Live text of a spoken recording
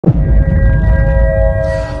I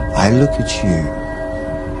look at you,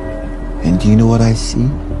 and do you know what I see?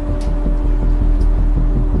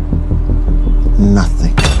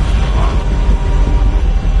 Nothing.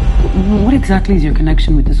 What exactly is your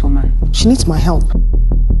connection with this woman? She needs my help.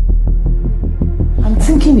 I'm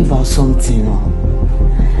thinking about something.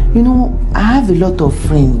 You know, I have a lot of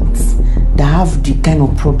friends that have the kind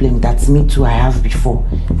of problem that me too I have before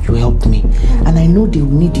you helped me. And I know they will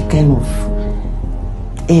need the kind of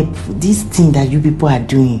help, this thing that you people are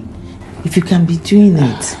doing. If you can be doing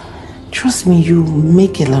it, trust me, you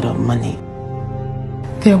make a lot of money.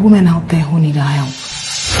 There are women out there who need our help.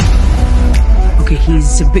 Okay,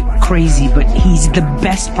 he's a bit crazy, but he's the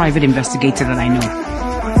best private investigator that I know.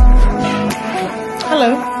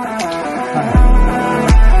 Hello.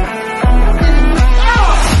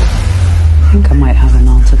 I think I might have an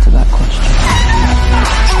answer to that question.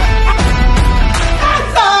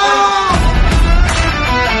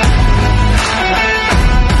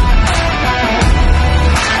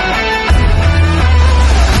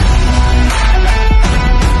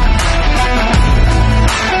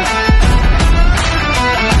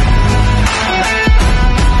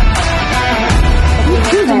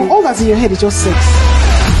 All that's in your head is just sex.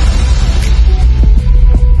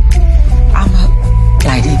 I'm a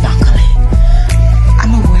lady Bankole.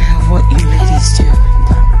 I'm aware of what you ladies do.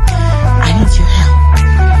 I need your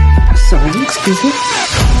help. Sorry, excuse me? I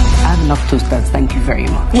have enough toasters, thank you very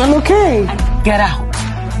much. Well, okay. Get out.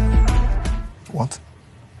 What?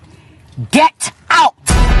 Get out!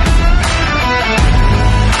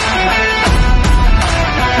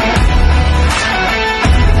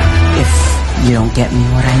 If you don't get me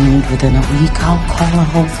what I need within a week, I'll call the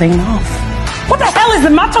whole thing off. What the hell is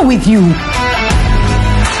the matter with you?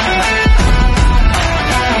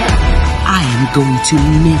 I am going to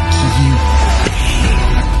make you pay,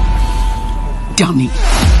 dummy.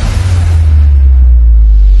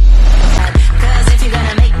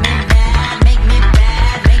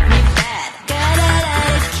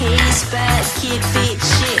 Keep it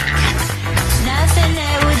chic. Nothing I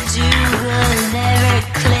would do will never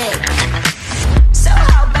click. So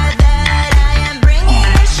how about that? I am bringing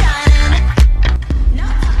the shine. No,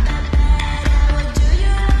 how about that? I will do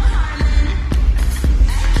you no harm. I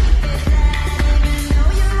keep it that even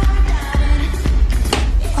though you won't die.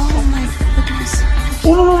 Oh my goodness.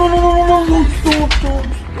 No.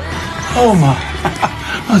 Oh my.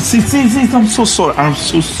 See, I'm so sorry. I'm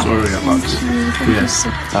so sorry about it. Yes.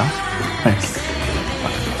 Thank you.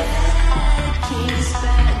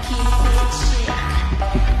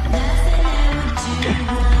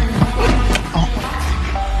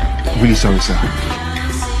 Really sorry, sir.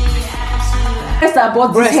 Breast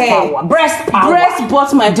bought Breast power. Breast power. Breast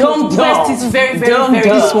bought my Don't breast is very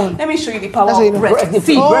This one. Let me show you the power That's of how you know. breast.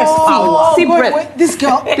 See, breast power. See boy, breast. wait, this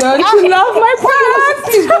girl. Don't you love my breast?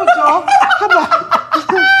 Please go, Joe.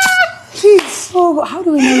 Please. Oh, how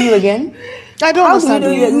do we know you again? I don't How do we understand.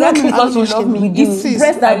 know you exactly because you love me? Please. It's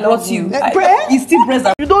breast that brought you. It's still breast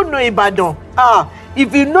that. You don't know Ibadan.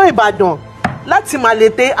 If you know Ibadan, láti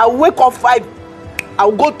Malete, I wake up 5,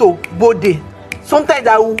 I'll go to Bode. Sometimes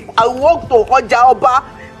I will walk to Oja Oba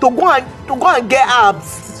to go and get herbs.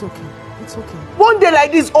 It's okay. It's okay. One day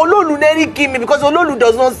like this, Ololu nearly kill me because Ololu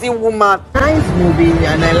does not see woman. Nice movie,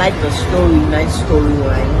 and I like the story, nice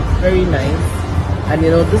storyline, very nice. And you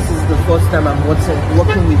know, this is the first time I'm working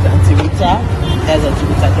with Auntie Rita as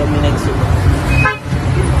RitaDominic.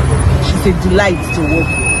 She's a delight to work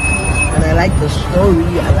with. And I like the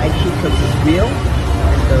story, I like it because it's real.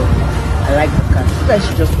 And I like the cast. You guys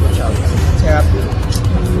should just watch out. Therapy.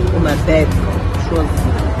 On my bed. Trust me.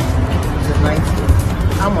 It's a nice thing.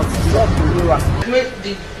 How much is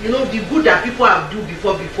it? You know, the good that people have do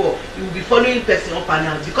before, you will be following person up and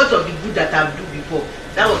down because of the good that I've do before.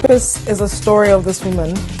 This is a story of this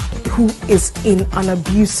woman who is in an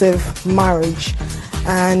abusive marriage,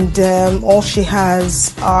 and all she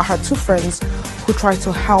has are her two friends who try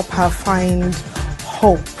to help her find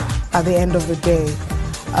hope at the end of the day.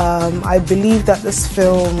 I believe that this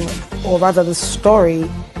film, or rather the story,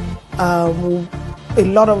 a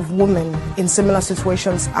lot of women in similar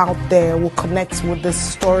situations out there will connect with this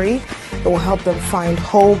story. It will help them find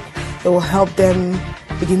hope. It will help them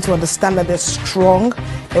begin to understand that they're strong.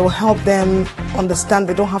 It will help them understand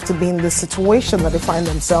they don't have to be in the situation that they find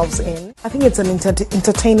themselves in. I think it's an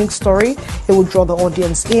entertaining story. It will draw the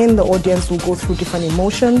audience in. The audience will go through different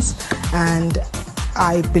emotions. And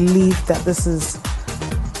I believe that this is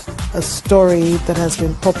a story that has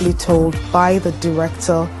been properly told by the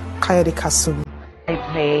director, Kayode Kasum. I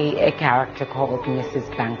play a character called Mrs.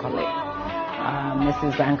 Bankole.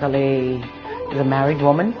 Mrs. Bankole is a married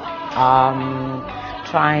woman,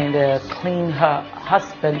 trying to clean her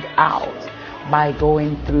husband out by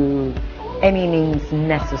going through any means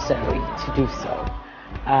necessary to do so.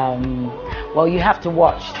 Well, you have to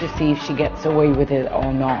watch to see if she gets away with it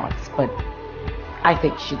or not, but I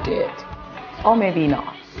think she did. Or maybe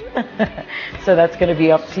not. So that's going to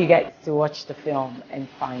be up to you guys to watch the film and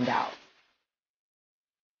find out.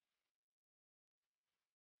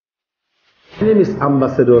 My name is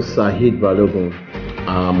Ambassador Sahid Balogun.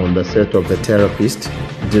 I'm on the set of The Therapist,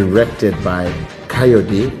 directed by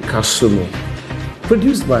Kayode Kasumu,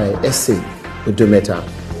 produced by S.A. Udometa.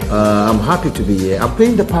 I'm happy to be here. I'm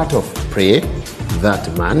playing the part of Prey,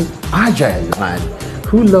 that man, agile man,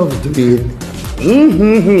 who loves doing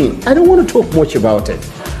I don't want to talk much about it.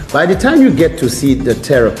 By the time you get to see The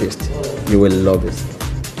Therapist, you will love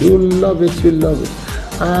it. You will love it, you love it.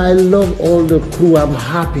 I love all the crew. I'm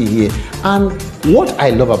happy here. And what I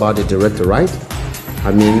love about the director, right?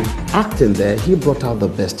 I mean, acting there, he brought out the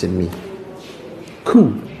best in me.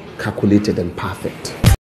 Cool, calculated, and perfect.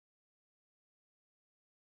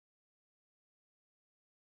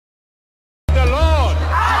 The Lord.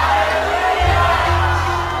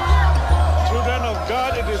 Children of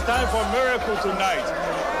God, it is time for miracle tonight.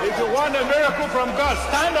 If you want a miracle from God,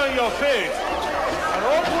 stand on your feet and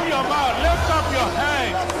open your mouth, lift up your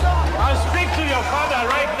hands, and speak to your Father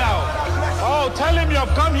right now. Oh, tell him you've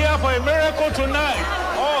come here for a miracle tonight.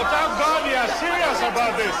 Oh, thank God you are serious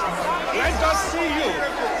about this. Let us see you.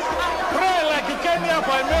 Pray like you came here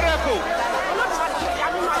for a miracle.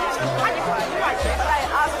 I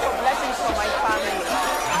ask for blessings for my family.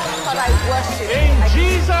 But I worship. In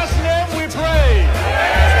Jesus' name we pray.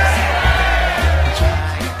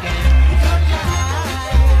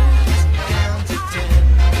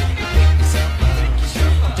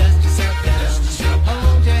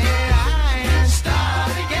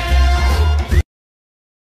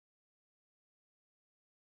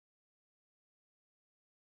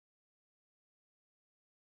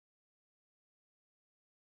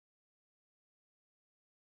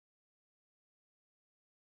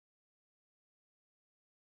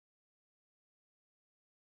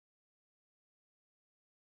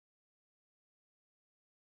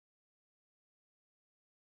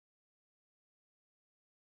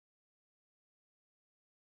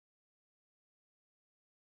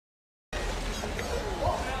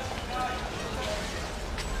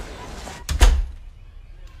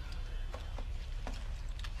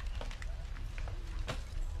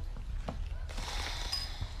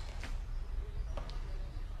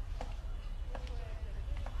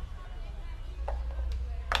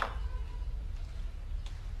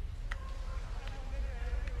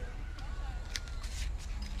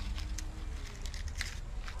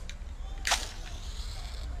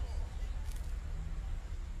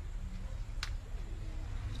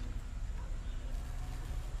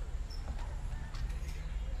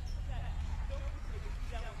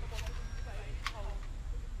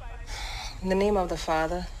 In the name of the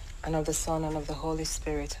Father, and of the Son, and of the Holy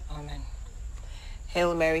Spirit. Amen.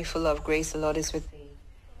 Hail Mary, full of grace, the Lord is with thee.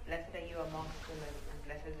 Blessed are you amongst women, and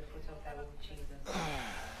blessed is the fruit of thy womb, Jesus.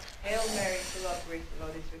 Hail Mary, full of grace, the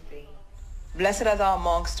Lord is with thee. Blessed art thou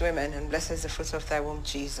amongst women, and blessed is the fruit of thy womb,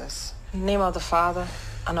 Jesus. In the name of the Father,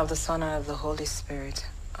 and of the Son, and of the Holy Spirit.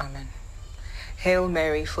 Amen. Hail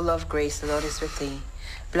Mary, full of grace, the Lord is with thee.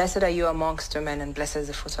 Blessed are you amongst women, and blessed is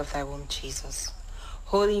the fruit of thy womb, Jesus.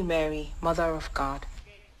 Holy Mary, Mother of God,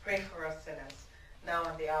 pray for us sinners, now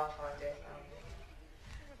and the hour of our death. Amen.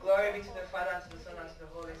 Glory be to the Father, and to the Son, and to the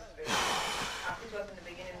Holy Spirit, as it was in the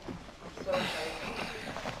beginning, so shall it be.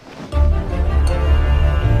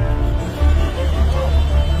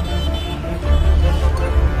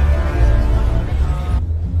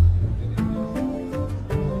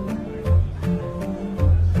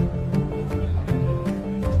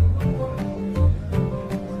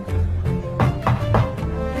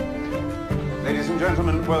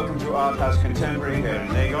 Gentlemen, welcome to Art House Contemporary here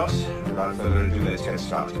in Lagos. Without further ado, let's get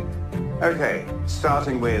started. Okay,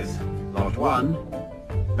 starting with lot 1.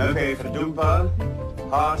 No pay for Dumpa,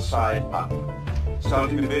 hard side up.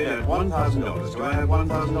 Starting the bid at $1,000. Do I have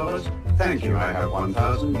 $1,000? Thank you, I have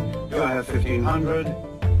 1,000. Do I have 1,500?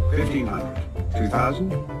 1,500.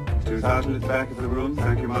 2,000? 2,000 at the back of the room.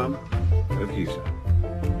 Thank you, Mum. Over to you, sir.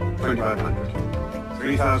 2,500.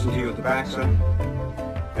 3,000 to you at the back, sir.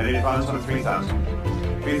 Any advance on 3,000?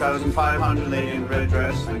 3,500, lady in red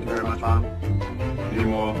dress. Thank you very much, Mom. Any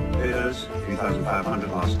more bidders?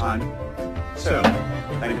 3,500 last time. So,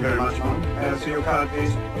 thank you very much, Mom. See your card,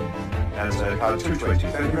 please. That's card 220.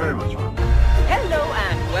 Thank you very much, Mom. Hello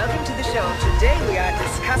and welcome to the show. Today we are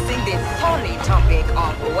discussing the thorny topic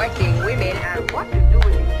of working women and what to do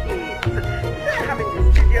with the kids. come in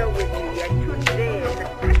the studio with you. You're tuned in. A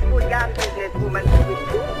successful young businesswoman with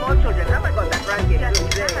 2 small children. Oh my God, that right here.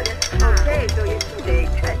 Okay, so you today.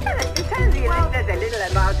 Tell the listeners a little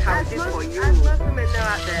about how it is for you. As most women know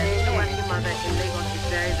out there, no one mother in Lagos is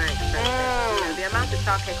very, very expensive. You know, the amount of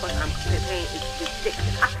childcare costs I'm paying is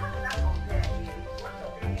ridiculous.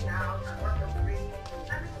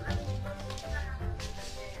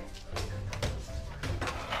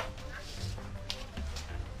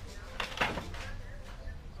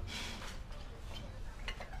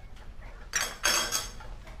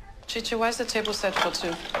 Chichi, why is the table set for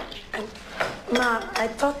 2? Ma, I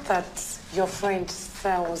thought that your friend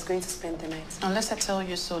Sarah was going to spend the night. Unless I tell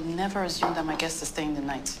you so, never assume that my guest is staying the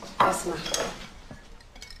night. Yes, ma.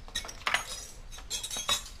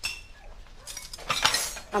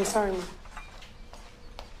 I'm sorry, ma.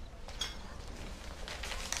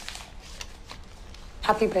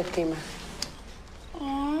 Happy birthday, ma.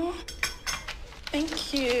 Aww,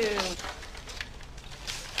 thank you.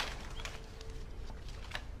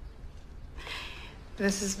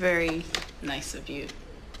 This is very nice of you.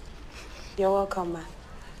 You're welcome, ma.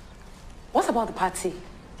 What about the party?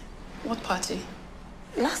 What party?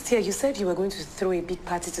 Last year, you said you were going to throw a big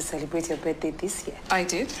party to celebrate your birthday this year. I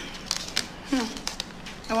did?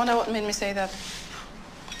 I wonder what made me say that.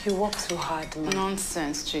 You work too hard, ma.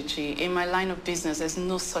 Nonsense, Chichi. In my line of business, there's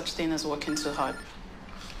no such thing as working too hard.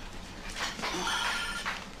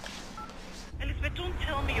 Elizabeth, don't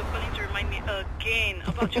tell me you're calling to remind me again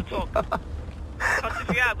about your talk.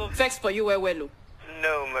 Vex for you, well.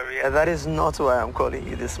 No, Maria, that is not why I'm calling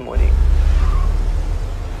you this morning.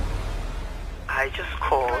 I just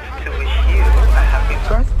called to wish you a happy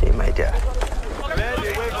birthday, my dear.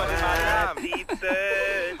 Happy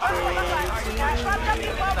birthday.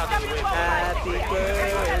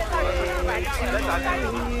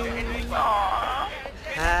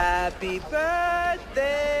 Happy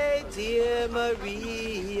birthday, dear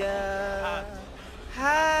Maria.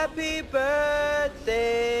 Happy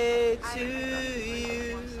birthday to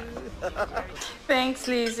you. Thanks,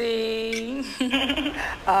 Lizzie.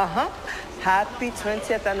 Happy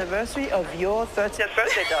 20th anniversary of your 30th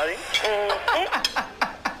birthday, darling.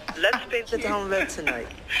 Let's paint the town red tonight.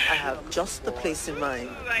 I have just the place in mind.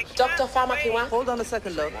 Dr. Famakiwa? Hold on a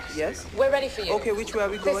second, love. Yes? We're ready for you. Okay, which way are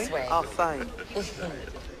we going? This way. Oh, fine.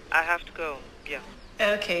 I have to go. Yeah.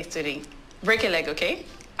 Okay, sweetie. Break a leg, okay?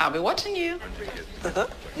 I'll be watching you.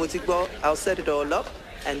 Mutigbo, I'll set it all up,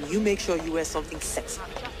 and you make sure you wear something sexy.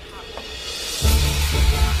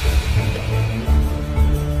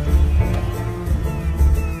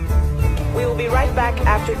 We will be right back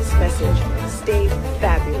after this message. Stay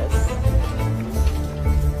fabulous.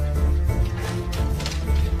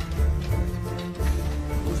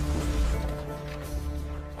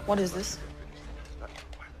 What is this?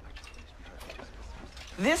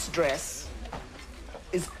 This dress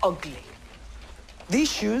is ugly.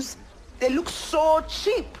 These shoes, they look so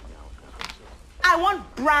cheap. I want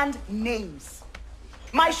brand names.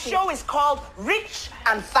 My show is called Rich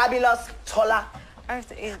and Fabulous Tola.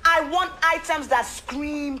 I want items that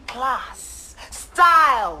scream class,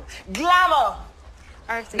 style, glamour.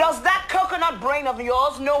 Does that coconut brain of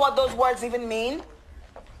yours know what those words even mean?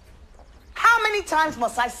 How many times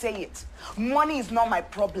must I say it? Money is not my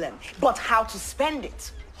problem, but how to spend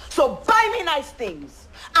it. So buy me nice things.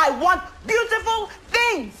 I want beautiful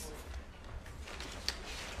things.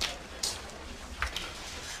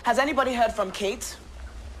 Has anybody heard from Kate?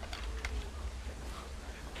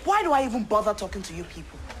 Why do I even bother talking to you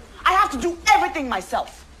people? I have to do everything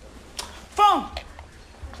myself. Phone.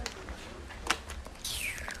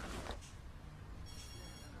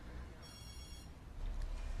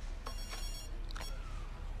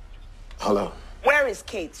 Hello. Where is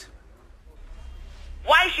Kate?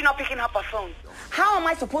 Why is she not picking up her phone? How am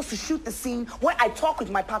I supposed to shoot the scene where I talk with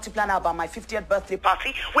my party planner about my 50th birthday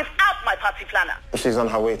party without my party planner? She's on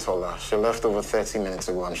her way, Tola. She left over 30 minutes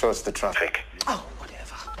ago. I'm sure it's the traffic. Oh,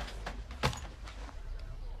 whatever.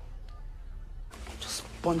 Just a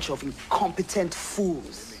bunch of incompetent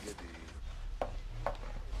fools.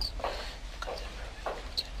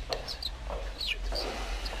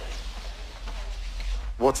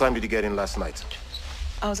 What time did you get in last night?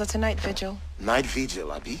 I was at a night vigil. Night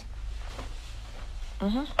vigil, Abby?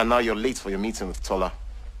 And now you're late for your meeting with Tola.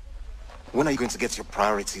 When are you going to get your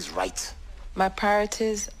priorities right? My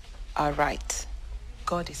priorities are right.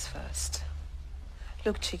 God is first.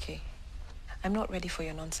 Look, Chike, I'm not ready for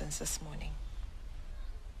your nonsense this morning.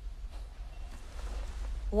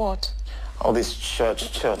 What? All this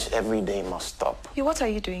church every day must stop. What are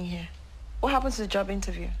you doing here? What happened to the job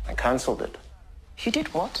interview? I cancelled it. You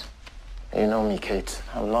did what? You know me, Kate.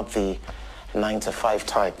 I'm not the 9-to-5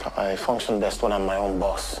 type. I function best when I'm my own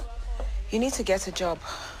boss. You need to get a job.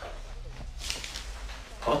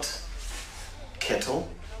 Pot, kettle,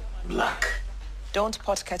 black. Don't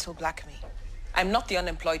pot kettle black me. I'm not the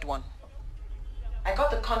unemployed one. I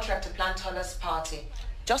got the contract to plan Tola's party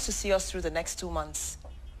just to see us through the next 2 months.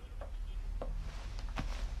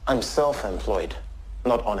 I'm self-employed,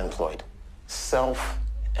 not unemployed.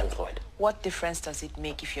 Self-employed. What difference does it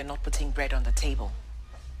make if you're not putting bread on the table?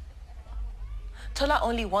 Tola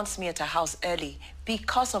only wants me at her house early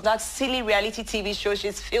because of that silly reality TV show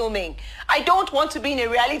she's filming. I don't want to be in a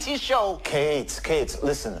reality show. Kate,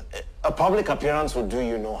 listen. A public appearance will do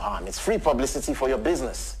you no harm. It's free publicity for your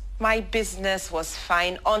business. My business was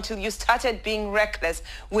fine until you started being reckless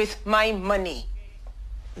with my money.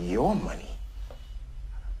 Your money?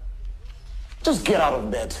 Just get out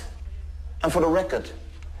of bed. And for the record,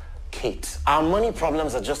 Kate, our money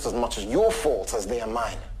problems are just as much as your fault as they are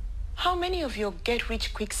mine. How many of your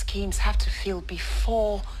get-rich-quick schemes have to fail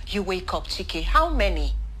before you wake up, Chike? How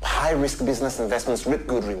many? High-risk business investments reap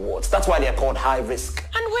good rewards. That's why they're called high risk.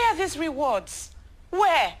 And where are these rewards?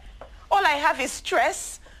 Where? All I have is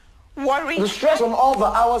stress, worry. The stress from all the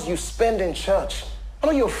hours you spend in church. I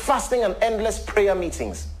know you're fasting and endless prayer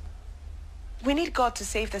meetings. We need God to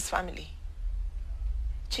save this family.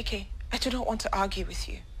 Chike, I do not want to argue with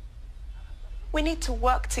you. We need to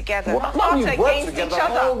work together. Why don't we work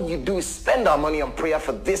together? All you do is spend our money on prayer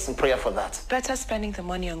for this and prayer for that. Better spending the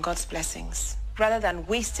money on God's blessings rather than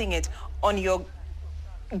wasting it on your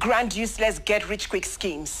grand, useless, get-rich-quick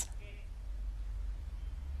schemes.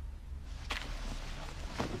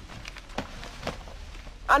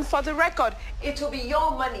 And for the record, it will be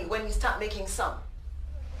your money when you start making some.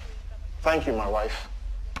 Thank you, my wife.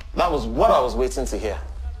 That was what I was waiting to hear.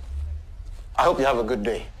 I hope you have a good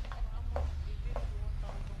day.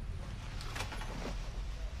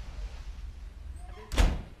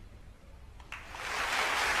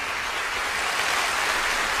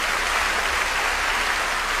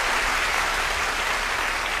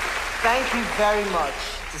 Thank you very much,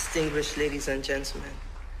 distinguished ladies and gentlemen.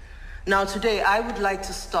 Now today, I would like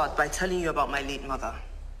to start by telling you about my late mother.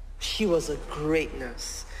 She was a great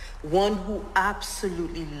nurse, one who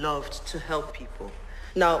absolutely loved to help people.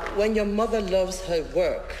 Now, when your mother loves her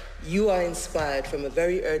work, you are inspired from a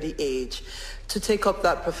very early age to take up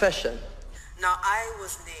that profession. Now, I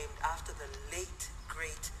was named after the late,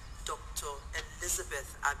 great Dr.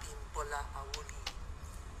 Elizabeth Abimbola Awoli.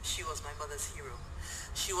 She was my mother's hero.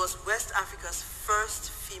 She was West Africa's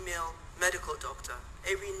first female medical doctor,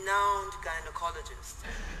 a renowned gynecologist.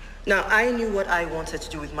 Now, I knew what I wanted to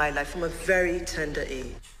do with my life from a very tender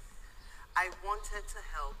age. I wanted to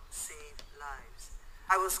help save lives.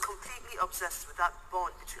 I was completely obsessed with that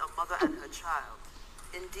bond between a mother and her child.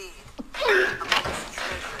 Indeed, a mother's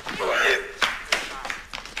treasure.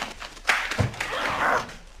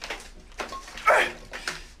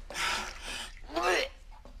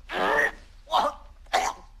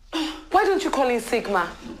 Why don't you call in sick, ma?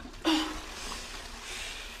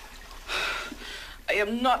 I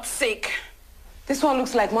am not sick. This one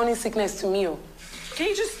looks like morning sickness to me. Can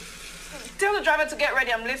you just tell the driver to get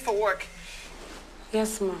ready? I'm late for work.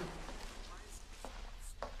 Yes, ma.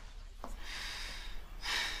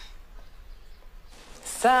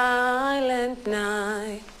 Silent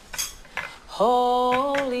night,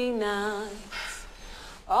 holy night,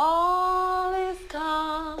 all is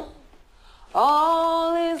calm,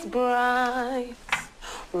 all is bright,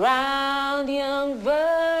 round young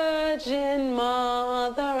virgin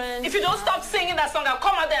mother and... If you don't stop singing that song, I'll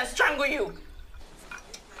come out there and strangle you.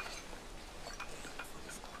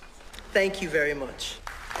 Thank you very much.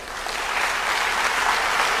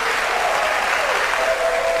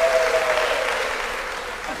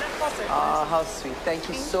 Ah, how sweet. Thank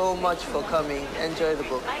you so much for coming. Enjoy the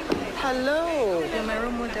book. Hello. You're my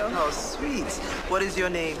role model. How sweet. What is your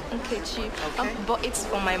name? Nkechi. Okay. But it's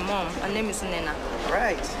for my mom. Her name is Nena.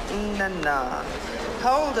 Right. Nana.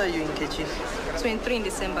 How old are you, Nkechi? 23 in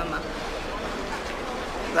December, ma.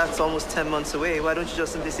 That's almost 10 months away. Why don't you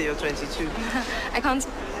just simply say you're 22? I can't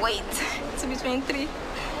wait to be 23.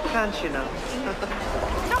 Can't you now?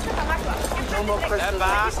 No more questions.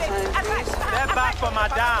 Step back for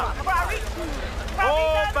madame. Go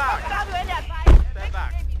back. Step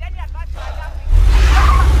back.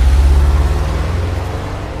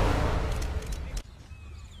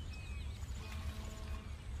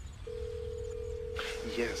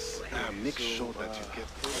 Yes, make sure that you get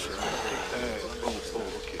this.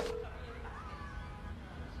 Okay.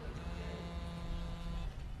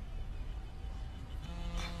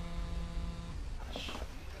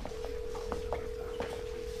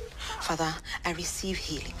 Father, I receive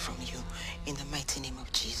healing from you in the mighty name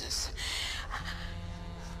of Jesus.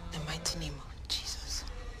 The mighty name of Jesus.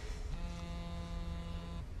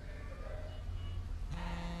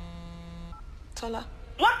 Tola.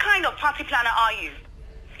 What kind of party planner are you?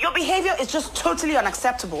 Your behavior is just totally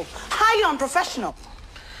unacceptable. Highly unprofessional.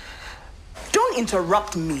 Don't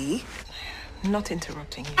interrupt me. Not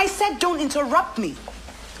interrupting you. I said don't interrupt me.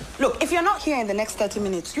 Look, if you're not here in the next 30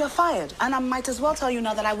 minutes, you're fired. And I might as well tell you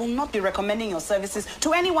now that I will not be recommending your services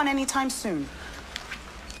to anyone anytime soon.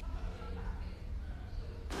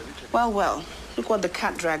 Well, well, look what the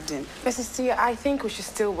cat dragged in. Mrs. Tia, I think we should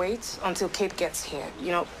still wait until Kate gets here.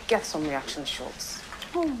 You know, get some reaction shots.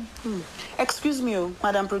 Excuse me,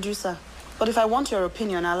 Madam Producer, but if I want your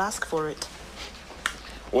opinion, I'll ask for it.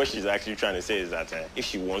 What she's actually trying to say is that if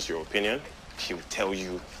she wants your opinion, she will tell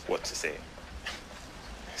you what to say.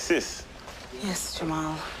 Sis. Yes,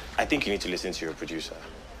 Jamal. I think you need to listen to your producer.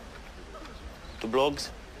 The blogs,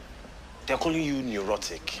 they're calling you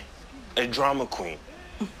neurotic, a drama queen.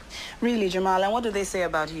 Really, Jamal, and what do they say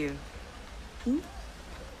about you?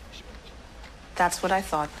 That's what I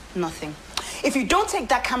thought. Nothing. If you don't take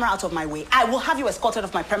that camera out of my way, I will have you escorted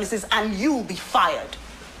off my premises and you'll be fired.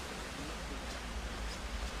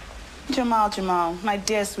 Jamal, my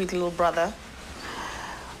dear sweet little brother.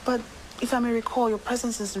 But if I may recall, your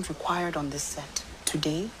presence isn't required on this set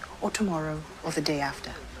today or tomorrow or the day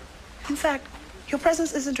after. In fact, your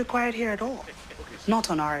presence isn't required here at all.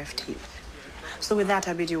 Not on RFT. So with that,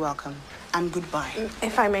 I bid you welcome and goodbye.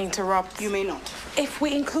 If I may interrupt. You may not. If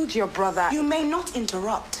we include your brother. You may not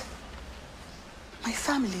interrupt. My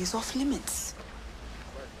family is off limits.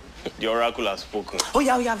 The oracle has spoken. Oh,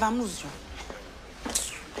 yeah, vamos.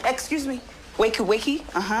 Excuse me. Wakey.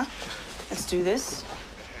 Let's do this.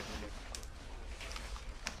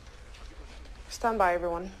 Stand by,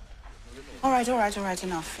 everyone. All right.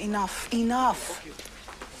 Enough.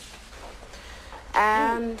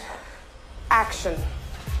 And action.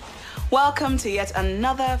 Welcome to yet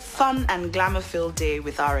another fun and glamour-filled day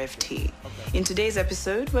with RFT. In today's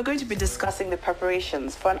episode, we're going to be discussing the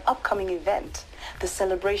preparations for an upcoming event, the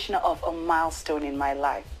celebration of a milestone in my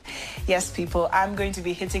life. Yes, people, I'm going to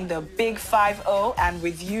be hitting the big 5-0, and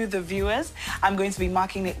with you, the viewers, I'm going to be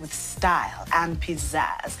marking it with style and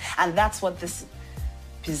pizzazz. And that's what this...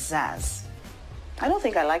 pizzazz. I don't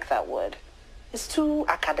think I like that word. It's too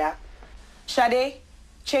akada. Sade,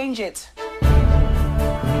 change it.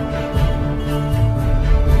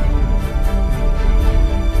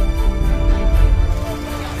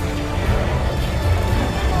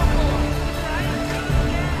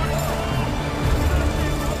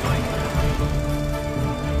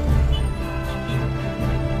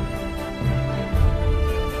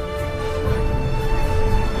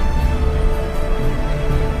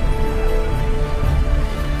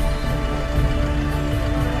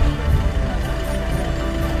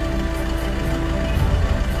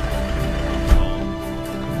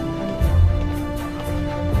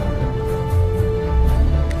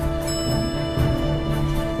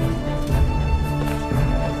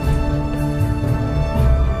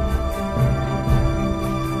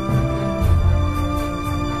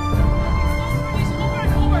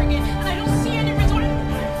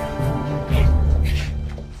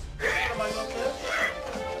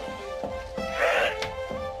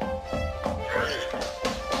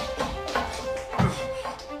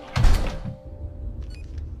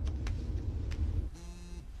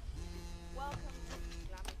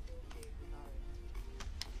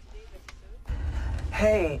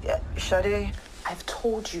 Hey, Sade, I've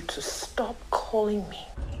told you to stop calling me.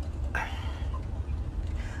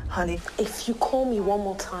 Honey, if you call me one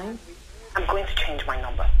more time, I'm going to change my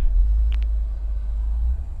number.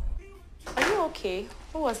 Are you okay?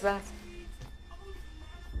 What was that?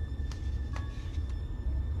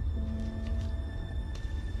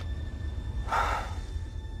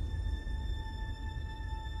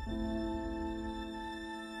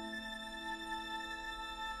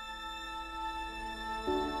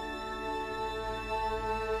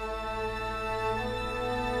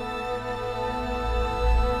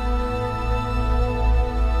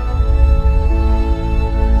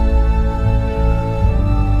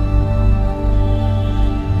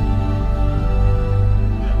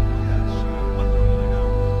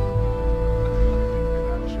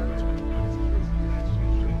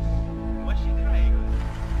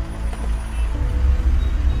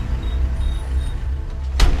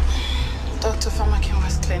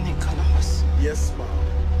 Yes, ma'am.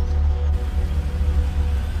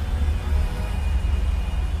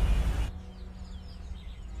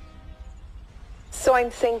 So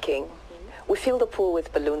I'm thinking, we fill the pool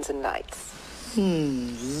with balloons and lights.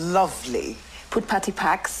 Lovely. Put party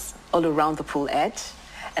packs all around the pool edge,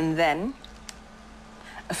 and then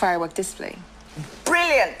a firework display.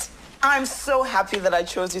 Brilliant! I'm so happy that I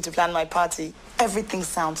chose you to plan my party. Everything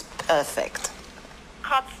sounds perfect.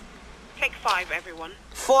 Cut. Take 5, everyone.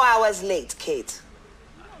 4 hours late, Kate.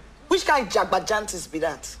 Which kind of jagbajantis be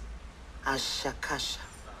that? Ashakasha.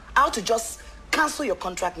 I ought to just cancel your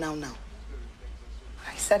contract now.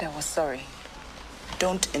 I said I was sorry.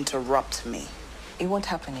 Don't interrupt me. It won't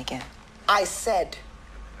happen again. I said,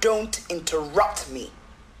 don't interrupt me.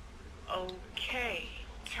 Okay.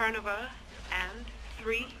 Turnover and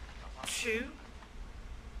 3, 2.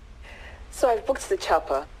 So I've booked the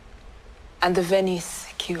chopper and the venue is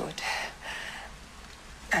secured.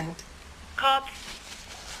 And... Cut.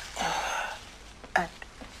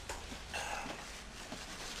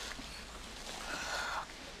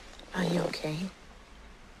 Are you okay?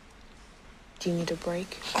 Do you need a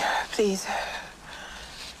break? Please.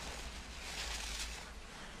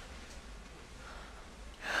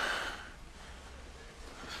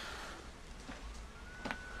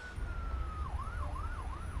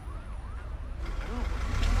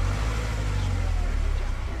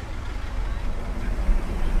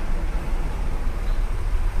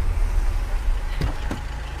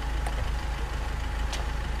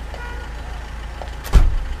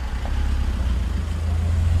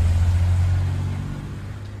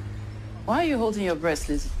 Why are you holding your breast,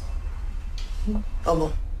 Lizzie?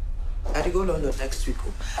 Omo, I go London next week.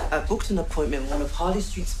 I booked an appointment with one of Harley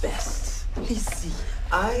Street's best. Please see,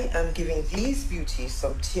 I am giving these beauties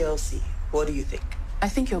some TLC. What do you think? I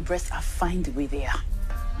think your breasts are fine the way they are.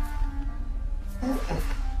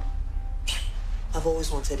 I've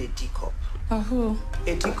always wanted a D cup. Who?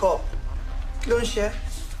 A D cup. Don't share.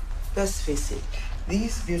 Let's face it,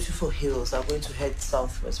 these beautiful hills are going to head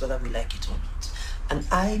southwards whether we like it or not. And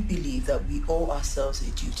I believe that we owe ourselves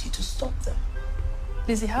a duty to stop them.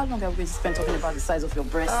 Lizzie, how long have we spent talking about the size of your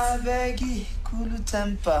breasts? Abegi, cool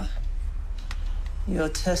temper. Your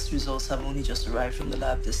test results have only just arrived from the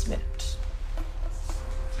lab this minute.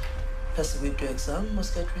 Person with your exam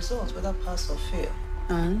must get results, whether pass or fail.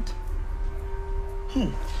 And?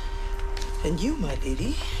 And you, my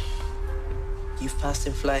lady, you've passed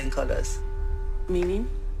in flying colors. Meaning?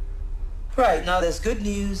 Right, now there's good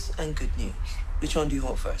news and good news. Which one do you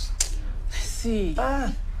want first? Let's see.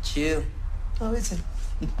 Chill. Oh, wait.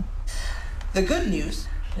 The good news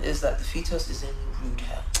is that the fetus is in rude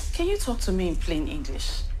health. Can you talk to me in plain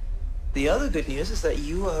English? The other good news is that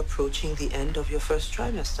you are approaching the end of your first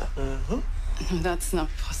trimester. That's not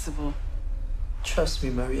possible. Trust me,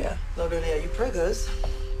 Maria. Not only are you preggers,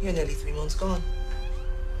 you're nearly 3 months gone.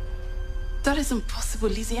 That is impossible,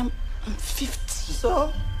 Lizzie. I'm 50.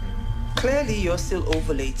 So, clearly you're still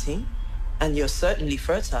ovulating, and you're certainly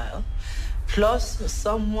fertile. Plus,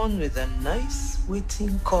 someone with a nice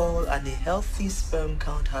waiting call and a healthy sperm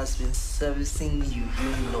count has been servicing you,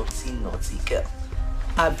 you naughty, naughty girl.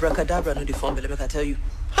 Abracadabra, no the formula, make I tell you.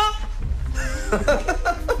 Ha!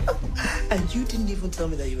 And you didn't even tell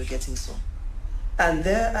me that you were getting some. And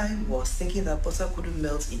there I was, thinking that butter couldn't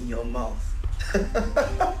melt in your mouth.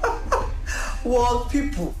 Well,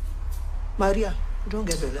 people. Maria, don't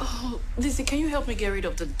get better. Oh, Lizzie, can you help me get rid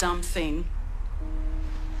of the damn thing?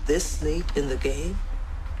 This late in the game?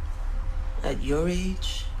 At your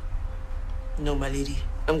age? No, my lady.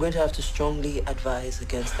 I'm going to have to strongly advise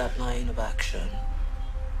against that line of action.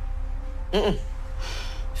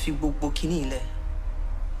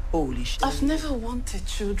 Holy shit. I've never wanted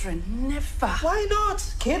children. Never. Why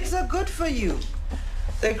not? Kids are good for you.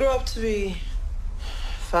 They grow up to be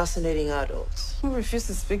fascinating adults. Who refuse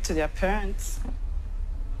to speak to their parents?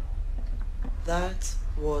 That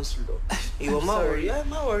was low. You were sorry. Yeah,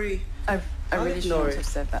 my worry. I really shouldn't have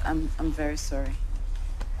said that. I'm very sorry.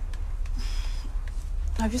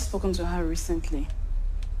 Have you spoken to her recently?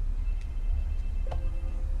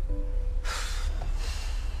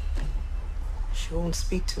 She won't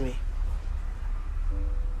speak to me.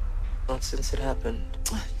 Not since it happened.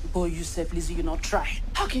 Boy, you said, Lizzie, you not try.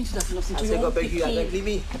 How can you do that for nothing to I your say, own God beg you, I pikin? beg, leave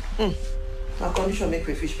me. My condition make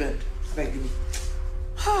crayfish bend. Beg, leave me.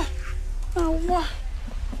 Now what?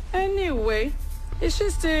 Anyway, is she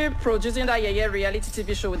still producing that reality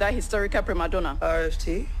TV show with that historical prima donna?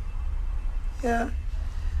 RFT? Yeah.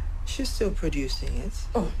 She's still producing it.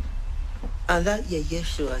 Oh. And that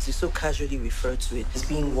show, as you so casually refer to it, is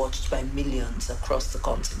being watched by millions across the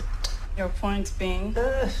continent. Your point being?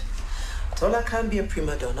 Tola can be a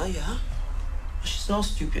prima donna, yeah? But she's not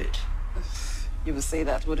stupid. You would say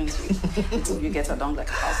that, wouldn't you? Until you get her down like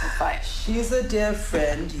a house on fire. She's a dear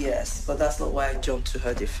friend, yes, but that's not why I jumped to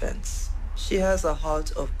her defense. She has a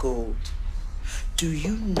heart of gold. Do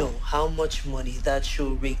you know how much money that show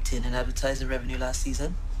raked in advertising revenue last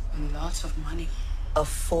season? Lots of money. A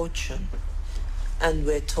fortune. And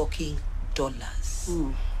we're talking dollars.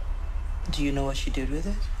 Do you know what she did with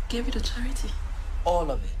it? Gave it to charity.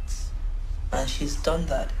 All of it. And she's done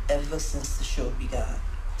that ever since the show began.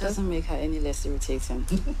 Doesn't make her any less irritating.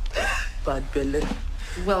 Bad Billy.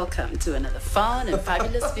 Welcome to another fun and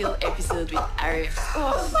fabulous field episode with Arif.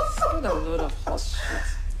 Oh, what a load of horse shit.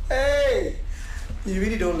 Hey! You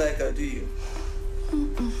really don't like her, do you?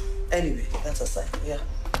 Anyway, that's aside. Yeah.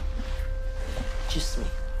 Just me.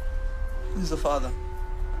 Who's the father?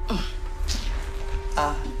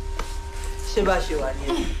 Sheba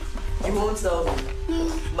Shewani. You won't tell me.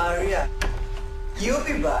 Maria, you'll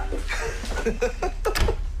be back.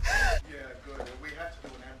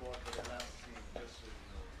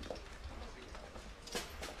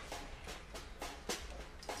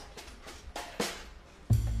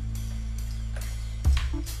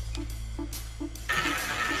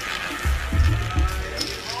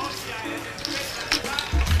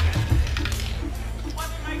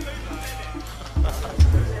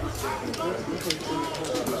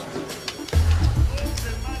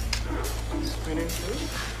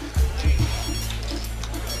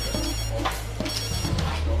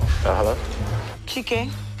 Hello? Chike,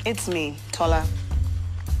 it's me, Tola.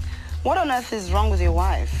 What on earth is wrong with your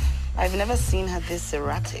wife? I've never seen her this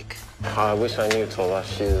erratic. I wish I knew, Tola.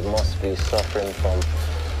 She must be suffering from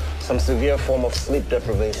some severe form of sleep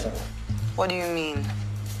deprivation. What do you mean?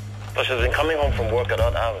 But she's been coming home from work at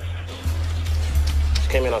odd hours. She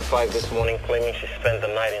came in at 5 this morning claiming she spent the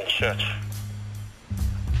night in church.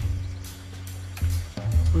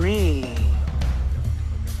 Really?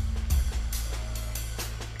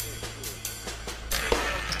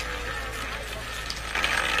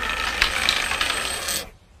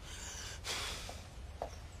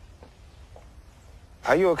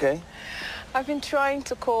 Are you okay? I've been trying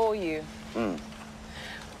to call you.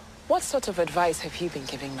 What sort of advice have you been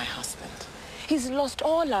giving my husband? He's lost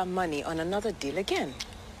all our money on another deal again.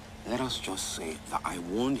 Let us just say that I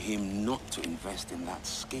warned him not to invest in that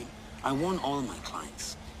scheme. I warn all my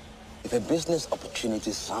clients. If a business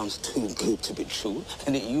opportunity sounds too good to be true,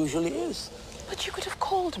 then it usually is. But you could have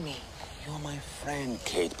called me. You're my friend,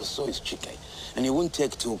 Kate, but so is Chike. And he won't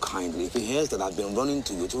take too kindly if he hears that I've been running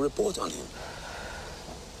to you to report on him.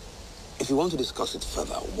 If you want to discuss it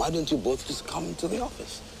further, why don't you both just come to the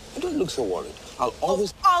office? And don't look so worried. I'll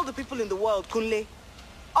always... Of all the people in the world, Kunle.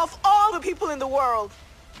 Of all the people in the world.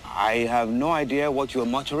 I have no idea what you're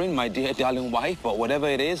muttering, my dear darling wife, but whatever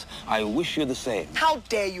it is, I wish you the same. How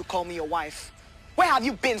dare you call me your wife? Where have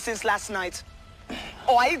you been since last night?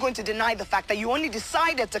 Or are you going to deny the fact that you only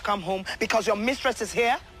decided to come home because your mistress is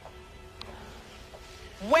here?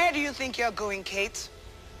 Where do you think you're going, Kate?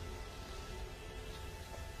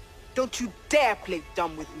 Don't you dare play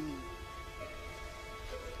dumb with me.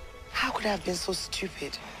 How could I have been so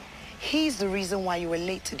stupid? He's the reason why you were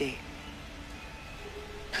late today.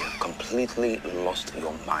 Completely lost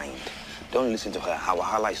your mind. Don't listen to her. Her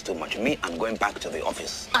wahala is too much. Me, I'm going back to the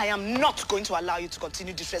office. I am not going to allow you to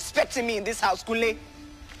continue disrespecting me in this house, Kunle.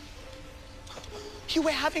 You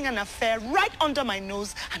were having an affair right under my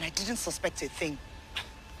nose and I didn't suspect a thing.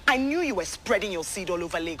 I knew you were spreading your seed all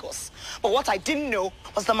over Lagos. But what I didn't know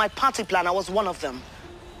was that my party planner was one of them.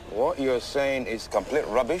 What you're saying is complete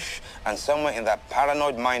rubbish, and somewhere in that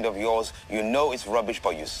paranoid mind of yours, you know it's rubbish,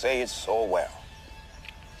 but you say it so well.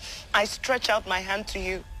 I stretch out my hand to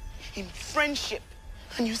you in friendship,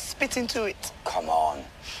 and you spit into it. Come on.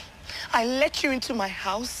 I let you into my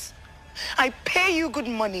house. I pay you good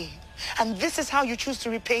money, and this is how you choose to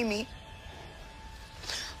repay me?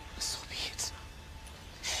 So be it.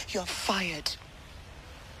 You're fired.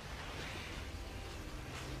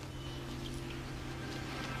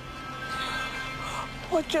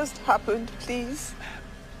 What just happened, please?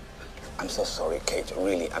 I'm so sorry, Kate.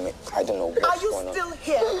 Really, I mean, I don't know what's going on. Are you still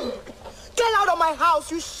here? Get out of my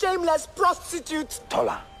house, you shameless prostitute!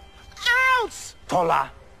 Tola. Out!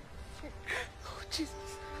 Tola. Oh, Jesus.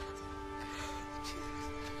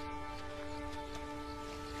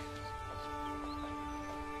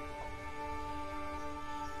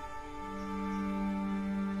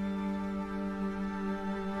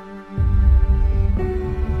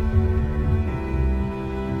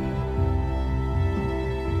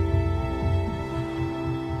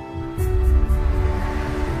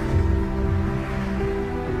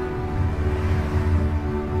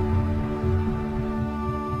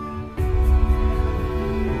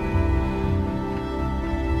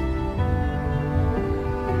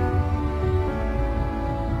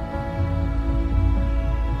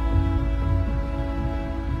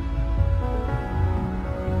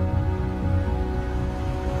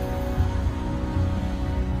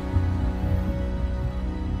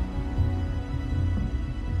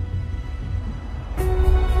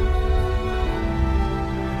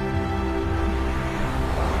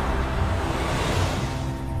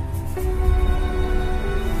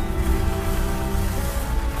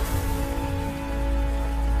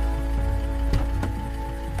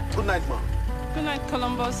 night, ma. Good night,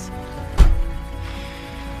 Columbus.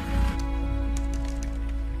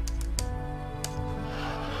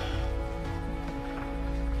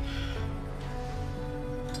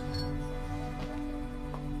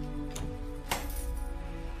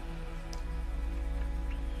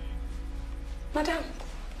 Madam,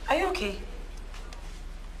 are you okay?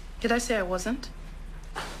 Did I say I wasn't?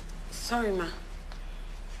 Sorry, ma.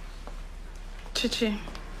 Chichi.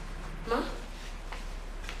 Ma?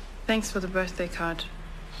 Thanks for the birthday card.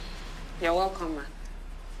 You're welcome, ma.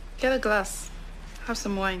 Get a glass. Have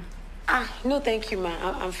some wine. No, thank you, ma.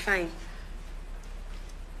 I'm fine.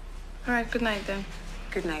 All right, good night then.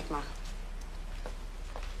 Good night, ma.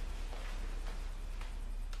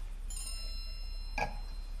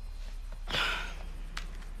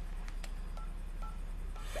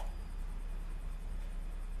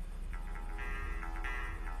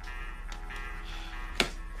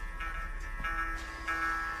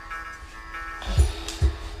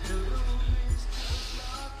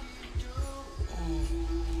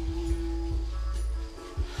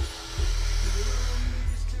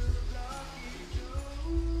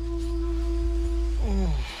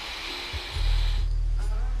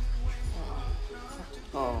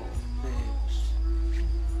 Oh, babes.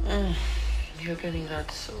 You're getting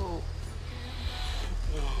that so...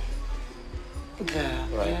 There.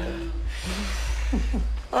 Right there.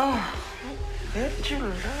 Oh, where did you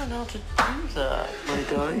learn how to do that, my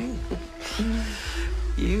darling?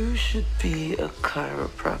 You should be a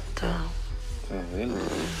chiropractor. Oh, really?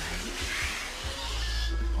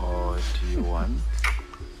 Or do you want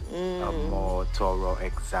a more thorough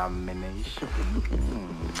examination?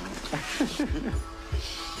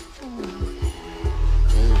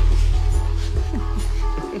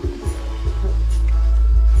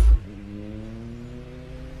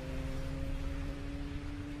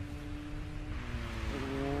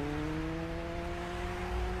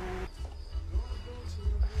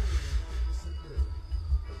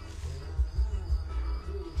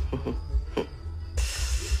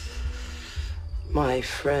 My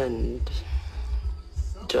friend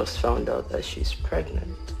just found out that she's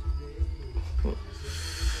pregnant.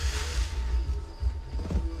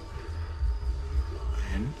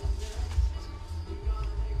 And?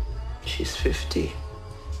 She's 50.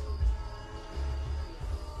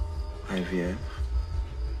 IVF?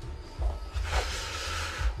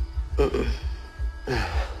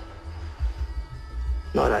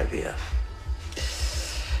 Not IVF.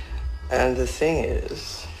 And the thing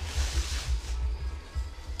is,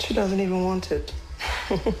 she doesn't even want it.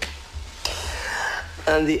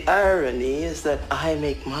 And the irony is that I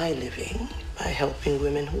make my living by helping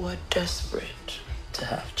women who are desperate to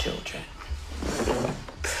have children.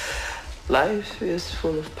 Life is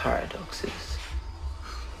full of paradoxes.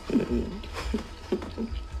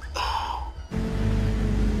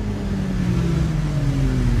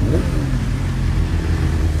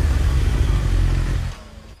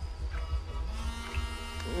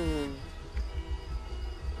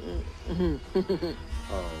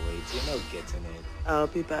 Oh, wait, you're not getting it. I'll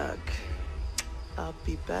be back. I'll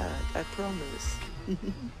be back, I promise.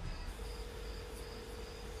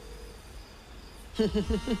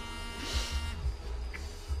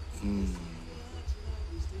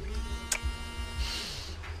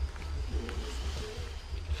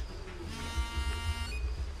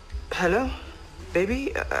 Hello?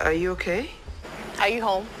 Baby, are you okay? Are you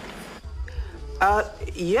home?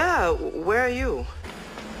 Yeah, where are you?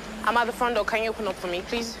 I'm at the front door. Can you open up for me,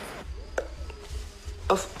 please?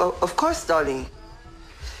 Of course, darling.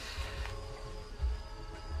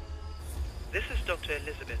 This is Dr.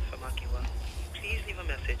 Elizabeth from Akiwa. Please leave a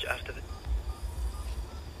message after the...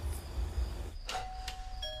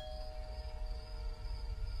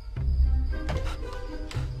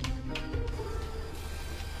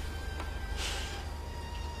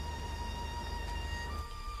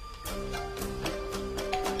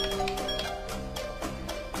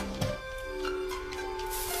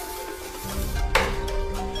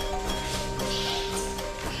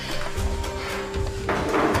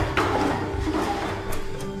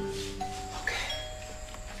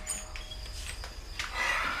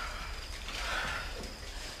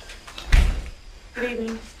 Good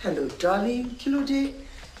evening. Hello, darling. Kilode,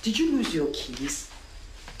 did you lose your keys?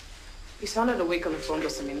 You sounded awake on the phone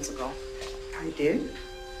just a minute ago. I did.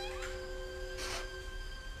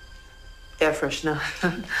 Air freshener.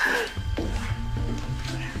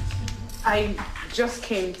 I just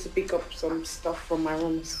came to pick up some stuff from my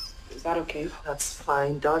rooms. Is that okay? That's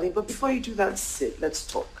fine, darling. But before you do that, sit. Let's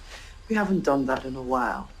talk. We haven't done that in a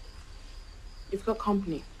while. You've got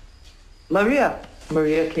company. Maria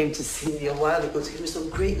came to see me a while ago to give me some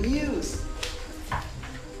great news.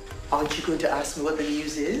 Aren't you going to ask me what the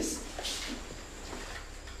news is?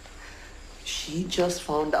 She just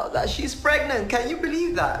found out that she's pregnant. Can you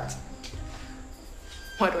believe that?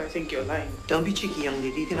 Why do I think you're lying? Don't be cheeky, young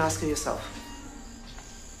lady. You can ask her yourself.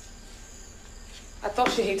 I thought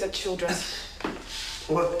she hated children.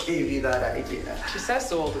 What gave you that idea? She says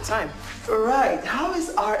so all the time. Right. How is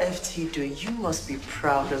RFT doing? You must be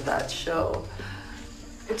proud of that show.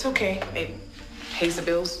 It's okay. It pays the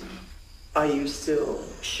bills. Are you still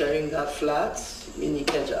sharing that flat in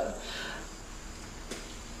Ikeja?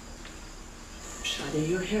 Shadi,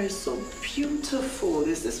 your hair is so beautiful.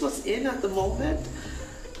 Is this what's in at the moment?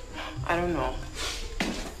 I don't know.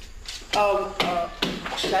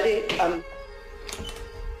 Shadi,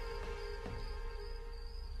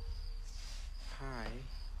 Hi.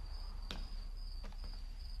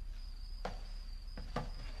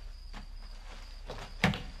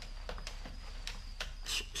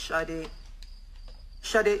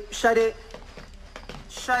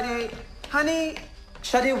 Shadi, honey.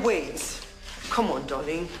 Shadi, wait. Come on,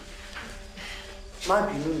 darling. My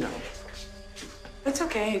blue now. It's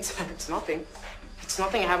okay. It's nothing. It's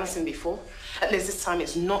nothing I haven't seen before. At least this time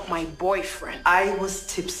it's not my boyfriend. I was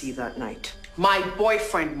tipsy that night. My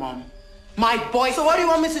boyfriend, Mom. My boyfriend. So what do you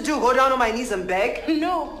want me to do? Go down on my knees and beg?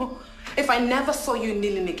 No. If I never saw you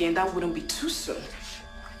kneeling again, that wouldn't be too soon.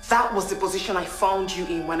 That was the position I found you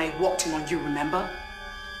in when I walked in on you, remember?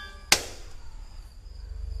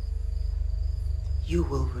 You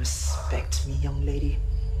will respect me, young lady.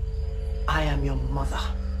 I am your mother.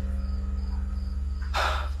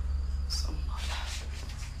 Some mother.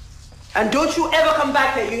 And don't you ever come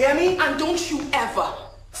back here, you hear me? And don't you ever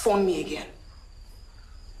phone me again.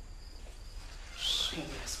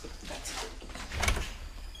 Shameless, but that's it.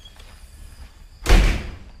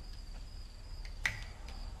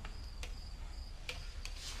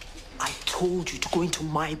 I told you to go into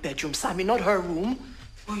my bedroom, Sammy, not her room.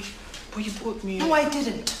 But you put me... No, I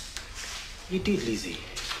didn't. You did, Lizzie.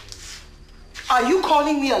 Are you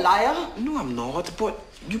calling me a liar? No, I'm not, but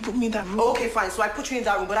you put me in that room. Okay, fine, so I put you in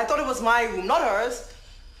that room, but I thought it was my room, not hers.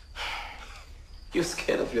 You're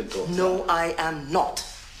scared of your daughter. No, I am not.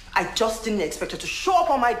 I just didn't expect her to show up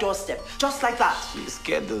on my doorstep, just like that. She's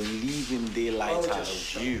scared the living daylight out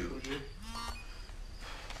of you.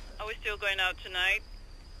 Are we still going out tonight?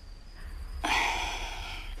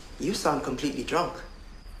 You sound completely drunk.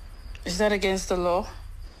 Is that against the law?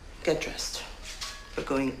 Get dressed. We're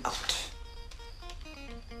going out.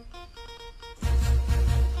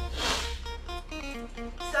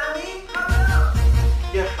 Sammy, come on.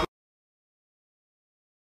 Yeah.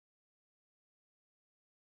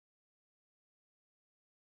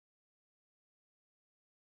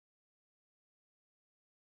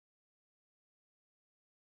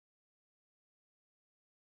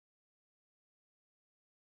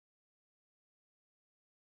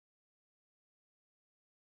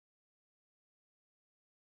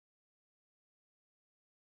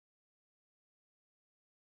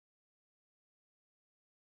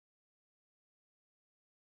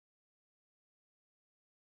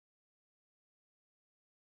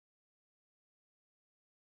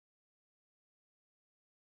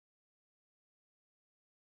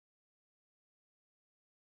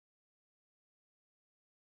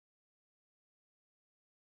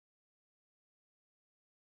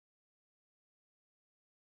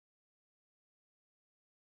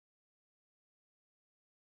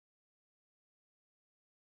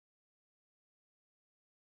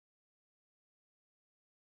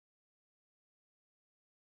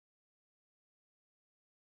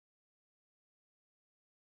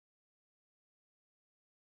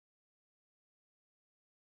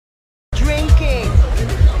 Drinking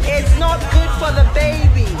is not good for the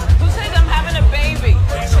baby. Who said I'm having a baby?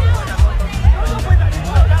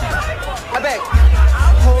 I beg,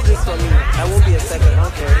 hold this for me. I won't be a second,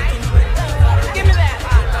 okay? Give me that.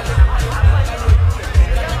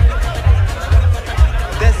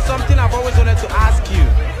 There's something I've always wanted to ask you.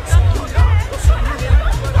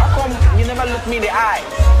 How come you never look me in the eye?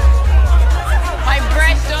 My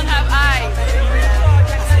breasts don't have eyes.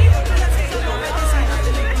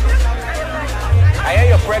 I hear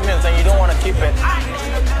you're pregnant and you don't want to keep it.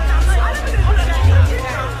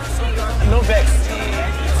 No vex.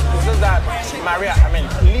 It's just that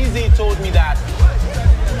Lizzie told me that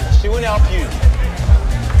she won't help you.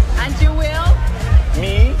 And you will?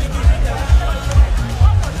 Me?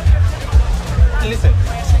 Listen.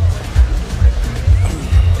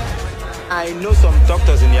 I know some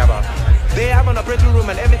doctors in Yaba. They have an operating room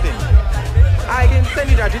and everything. I can send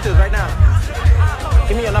you their details right now.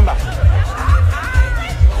 Give me your number.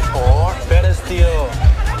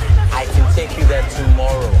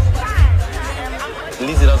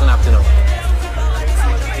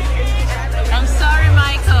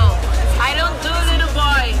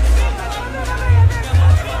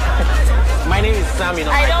 Sam, you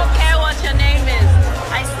know. I don't care what your name is.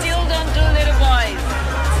 I still don't do little boys.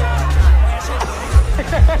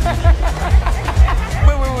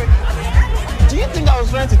 Wait. Do you think I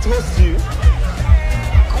was trying to toast you?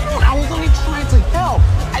 Come on, I was only trying to help.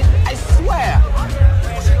 I swear.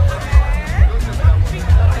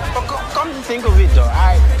 But come to think of it, though,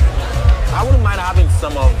 I wouldn't mind having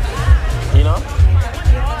some of, you know?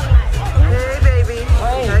 Hey, baby.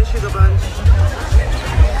 Hey. Hi, sugar bunch.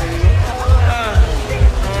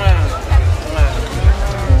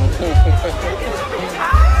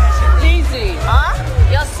 Lizzie,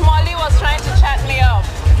 your Smalley was trying to chat me up.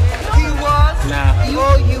 He was? Nah. You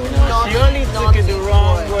not. She only took it the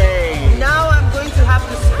wrong way. Now I'm going to have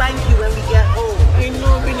to spank you when we get home. You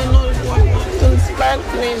know, don't spank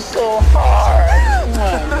me so hard. I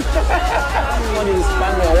want you to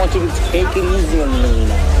spank me. I want you to take it easy on me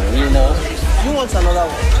now, you know? You want another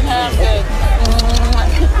one? I'm good.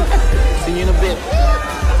 See you in a bit.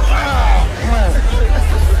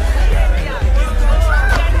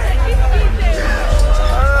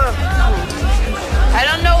 I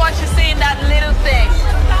don't know what you see in that little thing.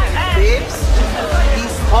 Babes,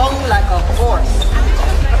 he's hung like a horse.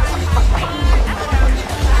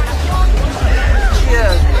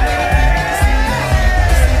 Cheers.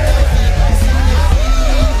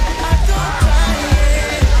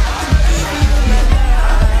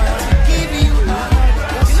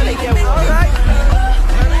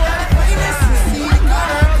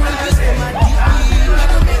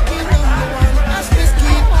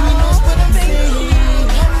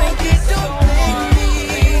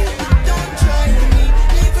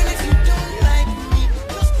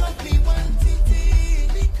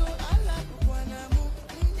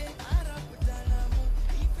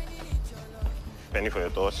 Penny for your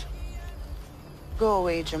thoughts. Go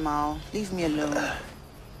away, Jamal. Leave me alone.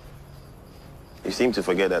 You seem to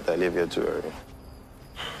forget that I live here too early.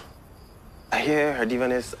 I hear her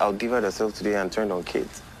divaness out-divaed herself today and turned on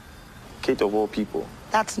Kate. Kate of all people.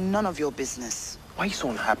 That's none of your business. Why are you so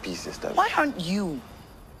unhappy, sister? Why aren't you?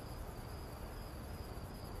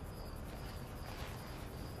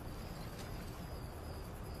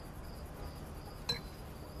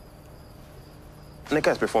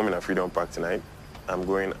 Nneka is performing at Freedom Park tonight. I'm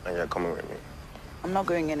going and you're coming with me. I'm not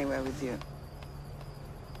going anywhere with you.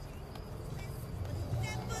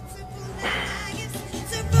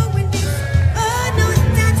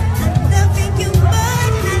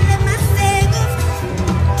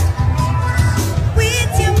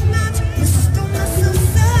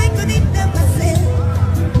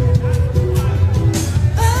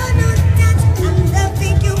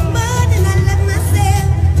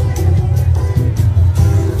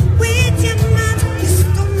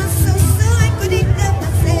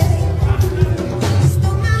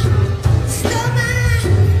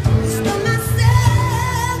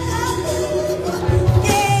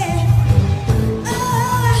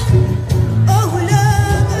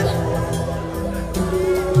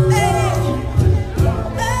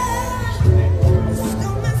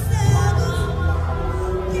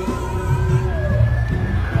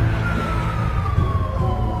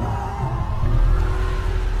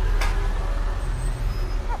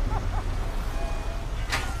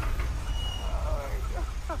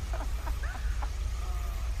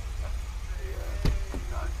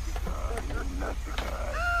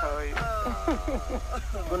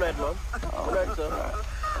 Good night, Mom. Good night, sir.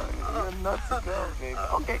 You're not to go, baby.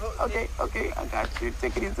 Okay. I got you.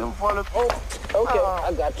 Take it easy and follow. Oh, okay.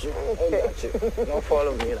 I got you. I got you. Don't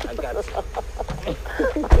follow me. I got you.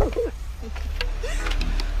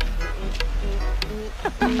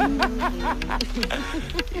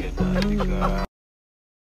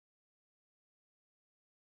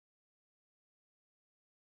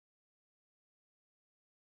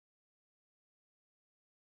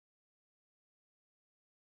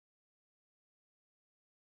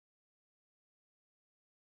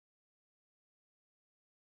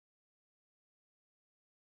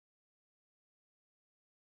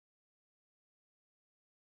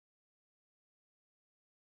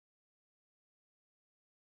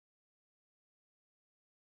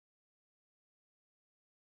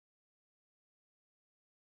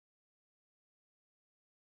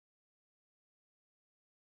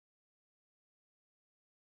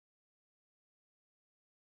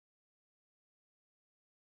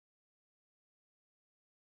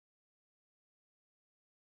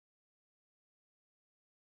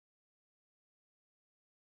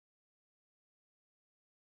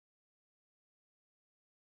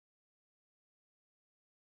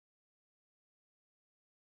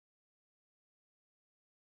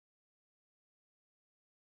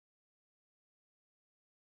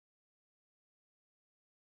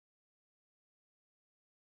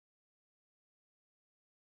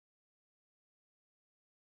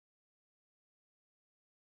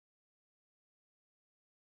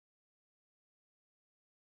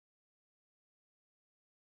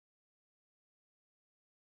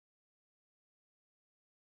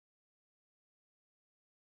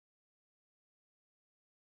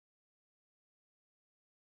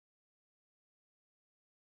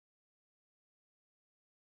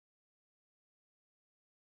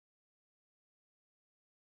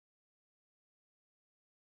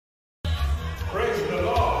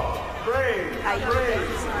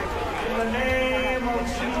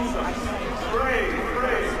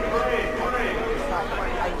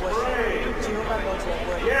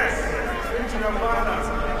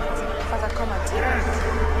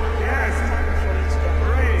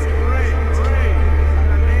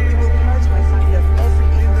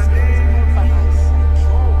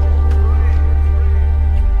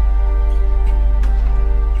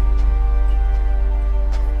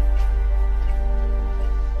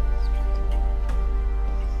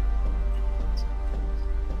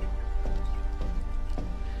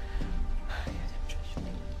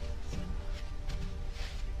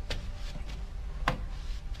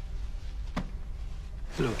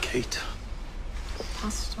 Hello, Kate.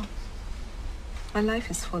 Pastor, my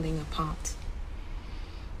life is falling apart.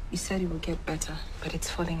 You said it would get better, but it's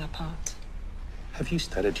falling apart. Have you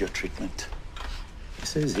started your treatment? It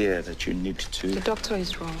says here that you need to... The doctor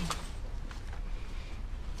is wrong.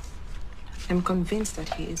 I'm convinced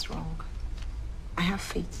that he is wrong. I have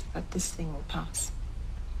faith that this thing will pass.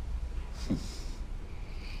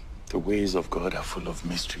 The ways of God are full of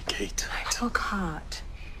mystery, Kate. I work hard.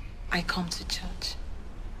 I come to church.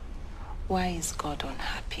 Why is God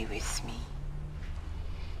unhappy with me?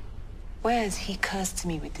 Why has he cursed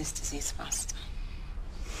me with this disease, Master?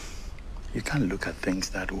 You can't look at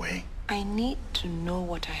things that way. I need to know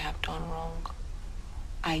what I have done wrong.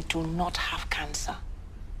 I do not have cancer.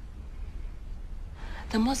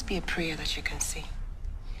 There must be a prayer that you can say.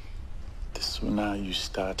 The sooner you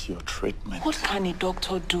start your treatment... What can a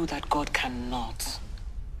doctor do that God cannot?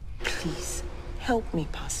 Please, help me,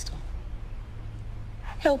 Pastor.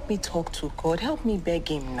 Help me talk to God. Help me beg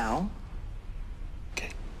him now.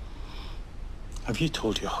 Okay. Have you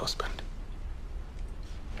told your husband?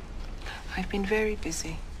 I've been very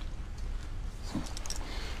busy.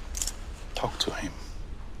 Talk to him.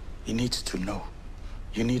 He needs to know.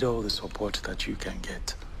 You need all the support that you can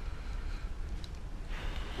get.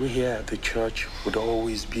 We here at the church would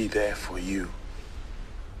always be there for you.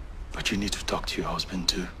 But you need to talk to your husband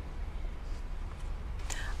too.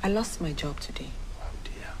 I lost my job today. Oh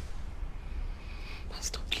dear.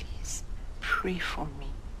 Pastor, please, pray for me.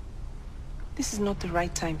 This is not the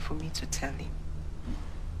right time for me to tell him.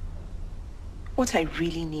 What I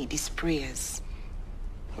really need is prayers.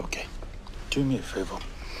 Okay. Do me a favor.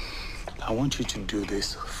 I want you to do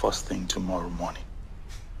this first thing tomorrow morning.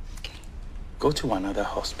 Okay. Go to another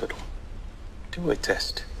hospital. Do a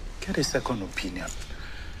test. Get a second opinion.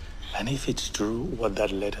 And if it's true what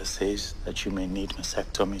that letter says, that you may need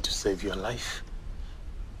mastectomy to save your life,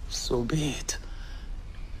 so be it.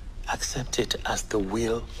 Accept it as the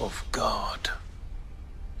will of God.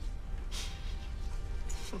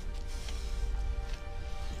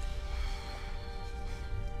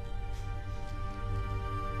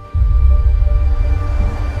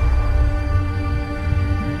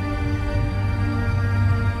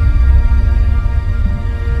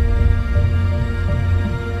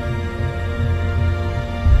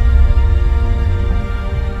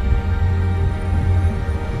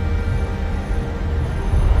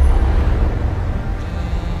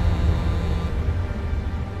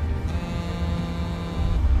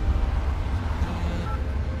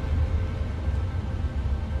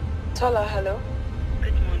 Tola, hello?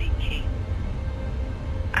 Good morning, Kate.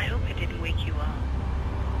 I hope I didn't wake you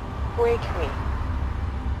up. Wake me.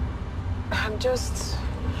 I'm just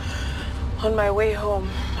on my way home.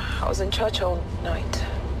 I was in church all night.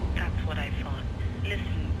 That's what I thought.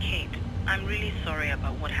 Listen, Kate, I'm really sorry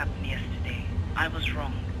about what happened yesterday. I was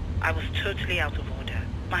wrong. I was totally out of order.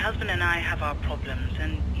 My husband and I have our problems,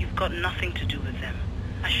 and you've got nothing to do with them.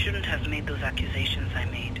 I shouldn't have made those accusations I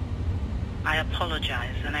made. I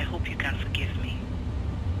apologize, and I hope you can forgive me.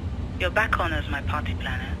 You're back on as my party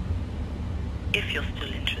planner. If you're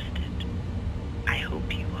still interested, I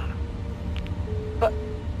hope you are. But...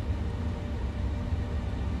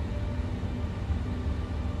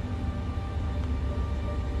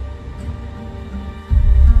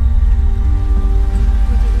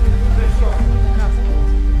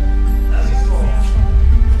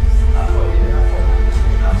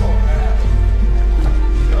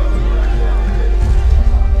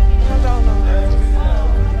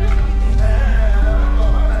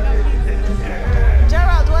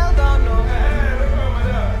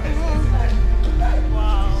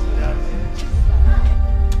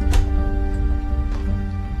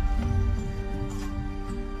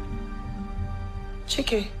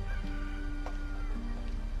 Chike,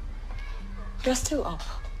 you're still up.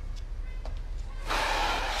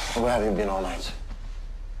 Where have you been all night?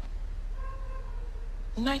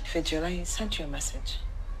 Night vigil, I sent you a message.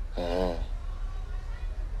 In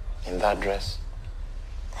that dress?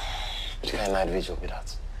 Which kind of night vigil be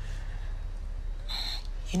that?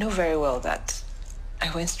 You know very well that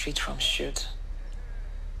I went straight from shoot.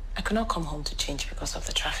 I could not come home to change because of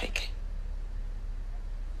the traffic.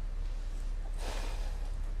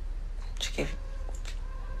 Chike,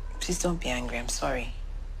 please don't be angry. I'm sorry.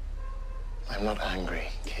 I'm not angry,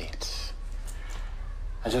 Kate.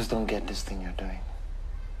 I just don't get this thing you're doing.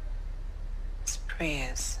 It's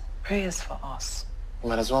prayers. Prayers for us. You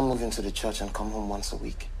might as well move into the church and come home once a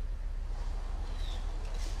week.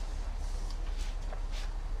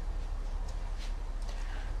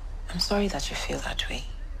 I'm sorry that you feel that way.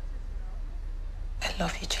 I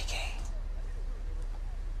love you, Chike.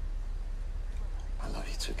 I love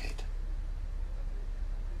you too.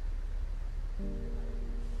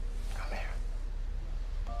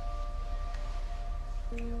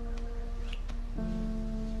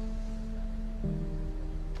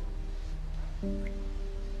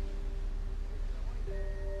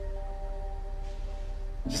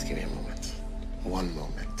 one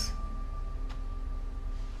moment.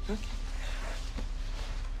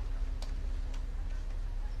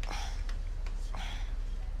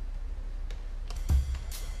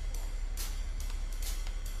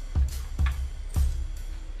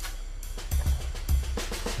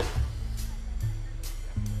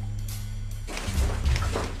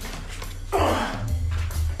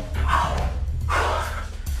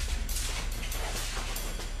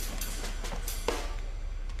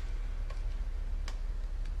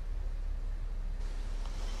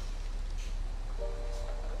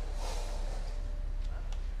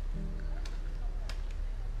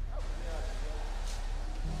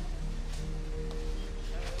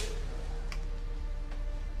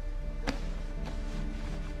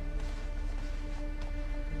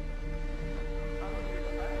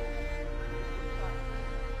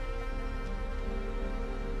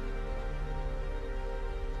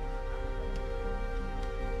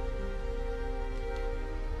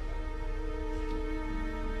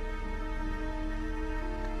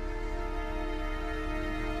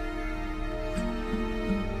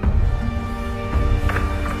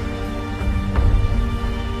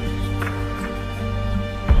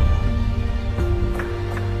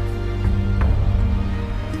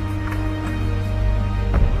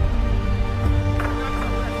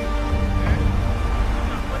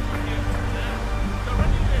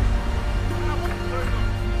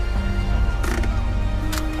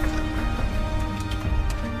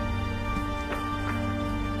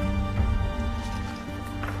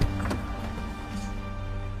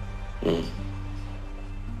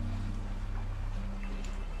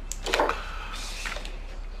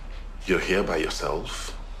 You're here by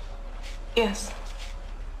yourself? Yes.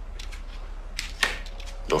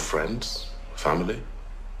 No friends? Family?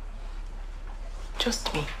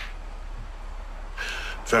 Just me.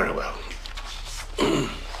 Very well.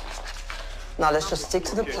 Now let's just stick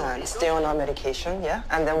to the plan. Stay on our medication, yeah?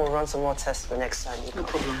 And then we'll run some more tests the next time you come. No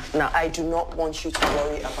problem. Now, I do not want you to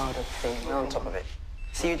worry about a thing. We're on top of it.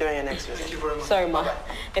 See you during your next visit. Thank you very much. Sorry, Ma.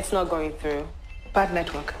 It's not going through. Bad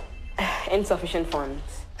network. Insufficient funds.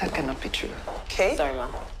 That cannot be true. Okay. Sorry, Ma.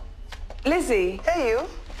 Lizzie. Hey, you.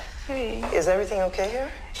 Hey. Is everything okay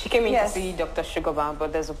here? She came in to see Dr. Sugarbar,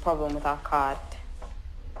 but there's a problem with our card.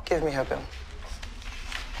 Give me her bill.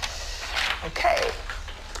 Okay.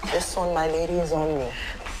 This one, my lady, is on me.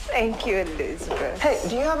 Thank you, Elizabeth. Hey,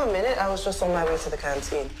 do you have a minute? I was just on my way to the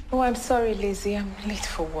canteen. Oh, I'm sorry, Lizzie. I'm late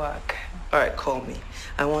for work. All right, call me.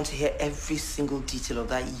 I want to hear every single detail of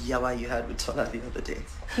that yawa you had with Tola the other day.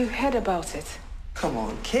 You heard about it? Come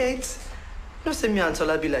on, Kate. Don't say me and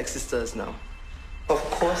Tola be like sisters now. Of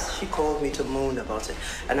course, she called me to moan about it,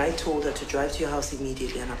 and I told her to drive to your house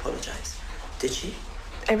immediately and apologize. Did she?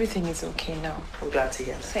 Everything is okay now. I'm glad to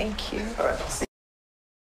hear that. Thank you. All right, see.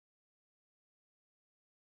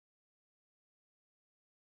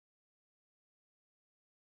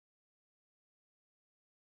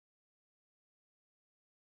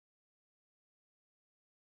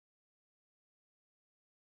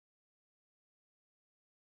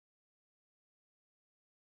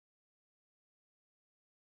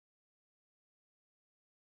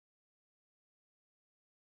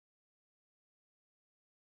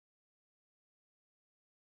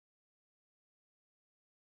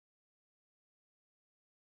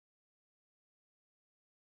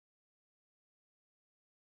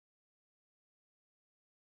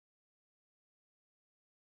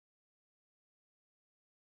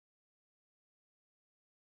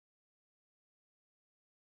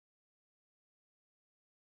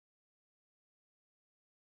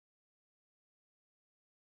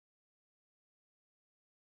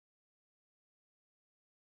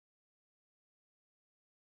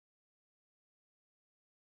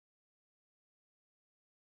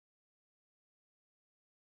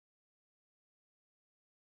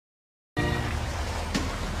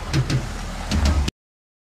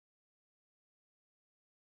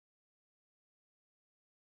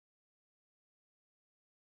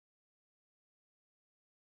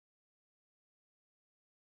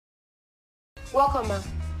 Welcome, ma.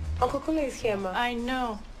 Uncle Kule is here, ma. I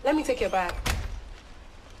know. Let me take your bag.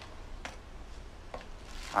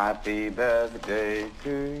 Happy birthday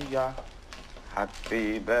to ya.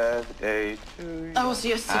 Happy birthday to ya. That was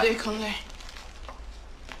yesterday, Conley.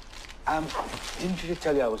 Didn't she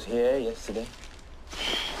tell you I was here yesterday?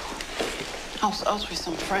 I was out with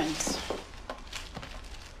some friends.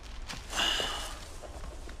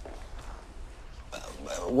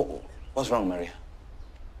 What's wrong, Maria?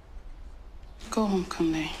 Go home,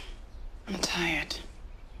 Conley. I'm tired.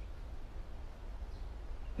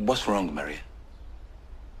 What's wrong, Maria?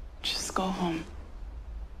 Just go home.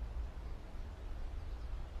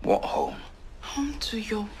 What home? Home to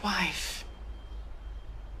your wife.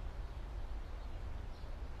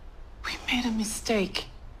 We made a mistake.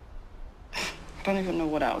 I don't even know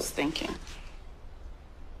what I was thinking.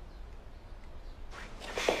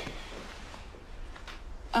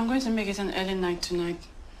 I'm going to make it an early night tonight.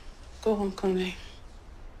 Go home, Kunle.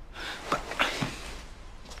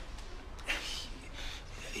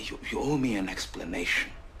 You owe me an explanation.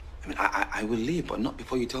 I mean, I will leave, but not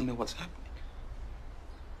before you tell me what's happening.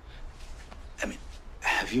 I mean,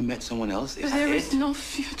 have you met someone else? But there is no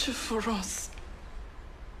future for us.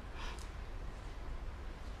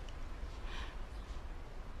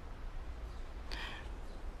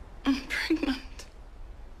 I'm pregnant.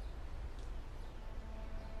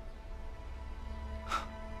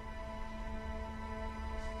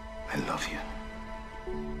 I love you.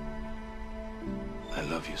 I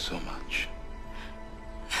love you so much.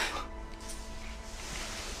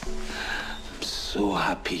 I'm so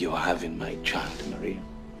happy you're having my child, Maria.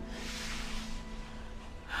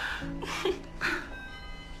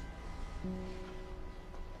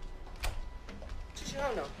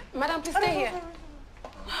 Madam, please stay here.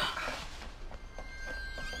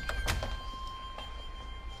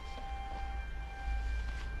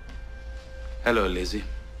 Hello, Lizzie.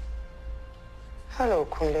 Hello,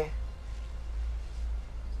 Kunle.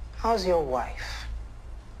 How's your wife?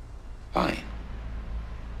 Fine.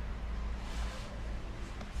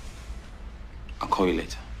 I'll call you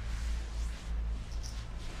later.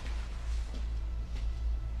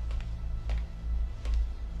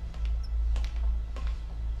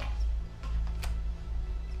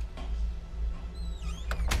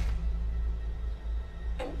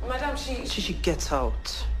 Madam, She should get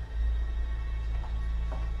out.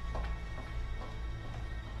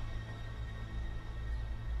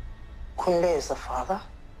 Kunle is the father.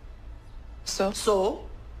 So? So?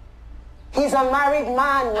 He's a married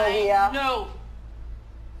man, Maria. No.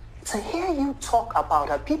 To hear you talk about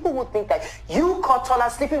her, people would think that you caught her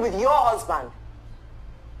sleeping with your husband.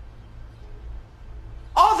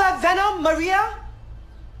 All that venom, Maria?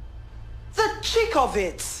 The cheek of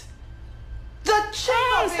it. The cheek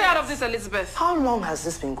of it. Stay out of this, Elizabeth. How long has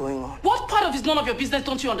this been going on? What part of it's none of your business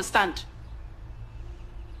don't you understand?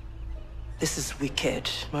 This is wicked,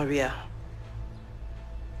 Maria.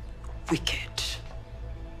 Wicked.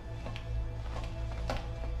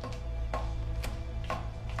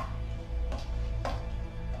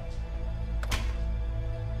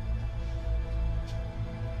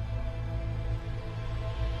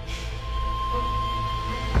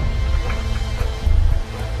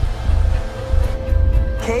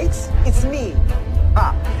 Kate, it's me.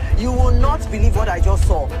 You will not believe what I just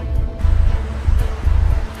saw.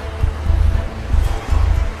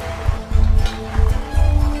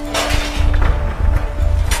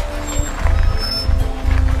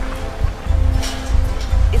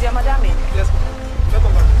 Is your madam in? Yes, ma'am.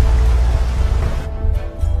 Welcome back.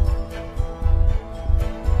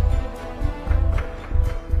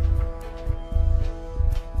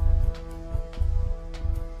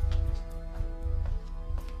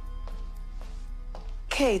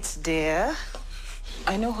 Kate, dear.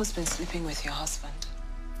 I know who's been sleeping with your husband.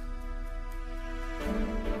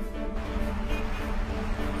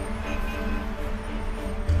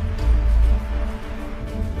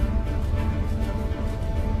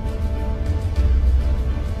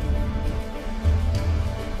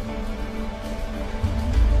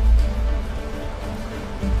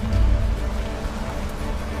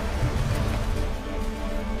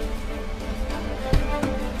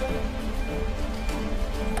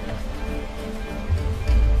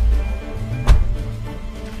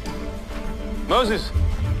 Moses!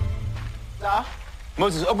 Sir?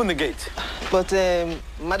 Moses, open the gate. But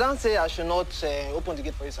Madam say I should not open the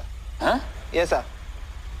gate for you, sir. Huh? Yes, sir.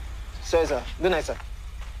 Sorry, sir. Good night, sir.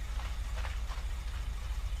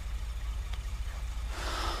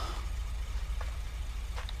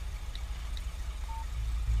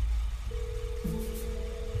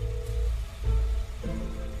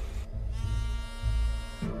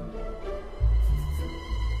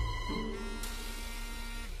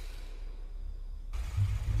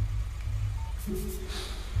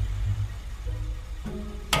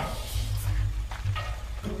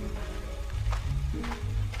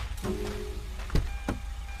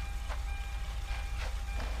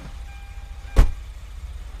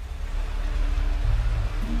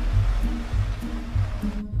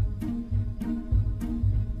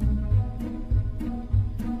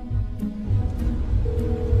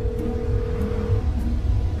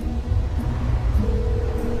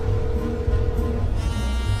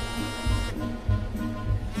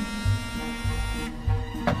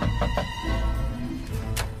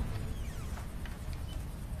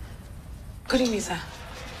 Good evening, sir.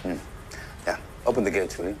 Yeah, open the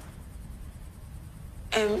gate, will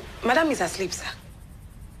you? Madam is asleep, sir.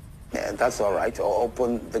 Yeah, that's all right. Or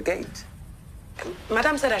open the gate.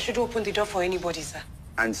 Madam said I should open the door for anybody, sir.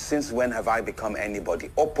 And since when have I become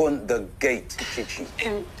anybody? Open the gate, Chichi.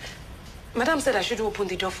 Madam said I should open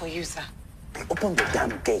the door for you, sir. Open the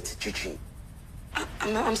damn gate, Chichi.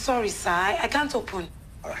 I'm sorry, sir. I can't open.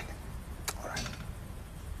 All right.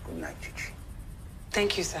 Good night, Chichi.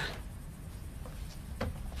 Thank you, sir.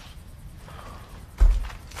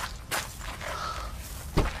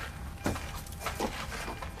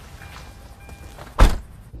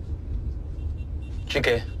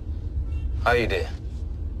 Chike, how you there?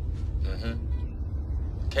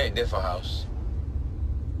 Kate there for house.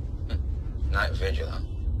 Night vigil, huh?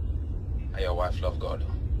 And your wife love God.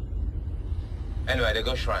 Anyway, they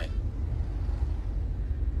go shrine.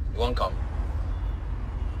 You won't come?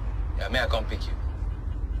 Yeah, may I come pick you?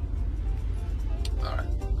 All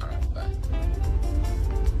right, bye.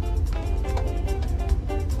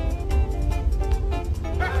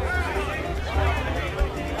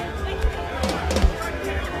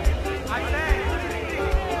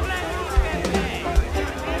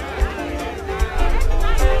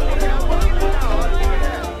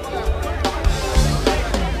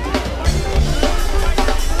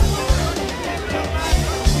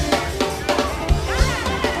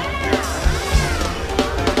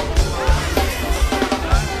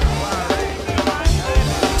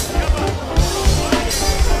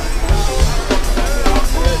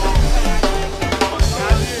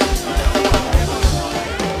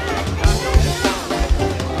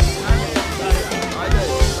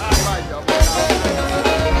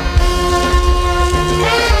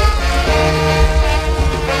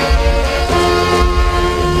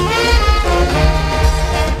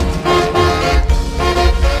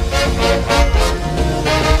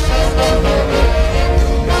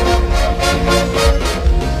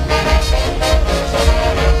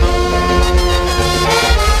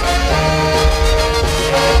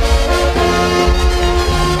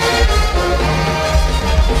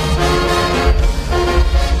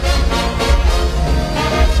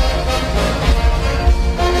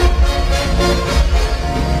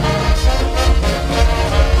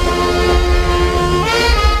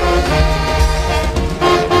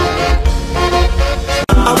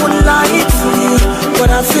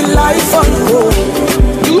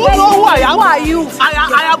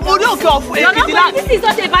 This is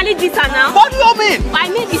not a valid visa now. What do you mean? I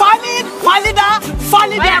mean it. Valid. Why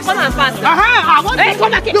come and pass? I want hey,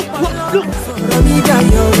 come back here. Look.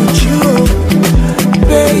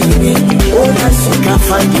 Baby, oh, I can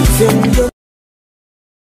find it in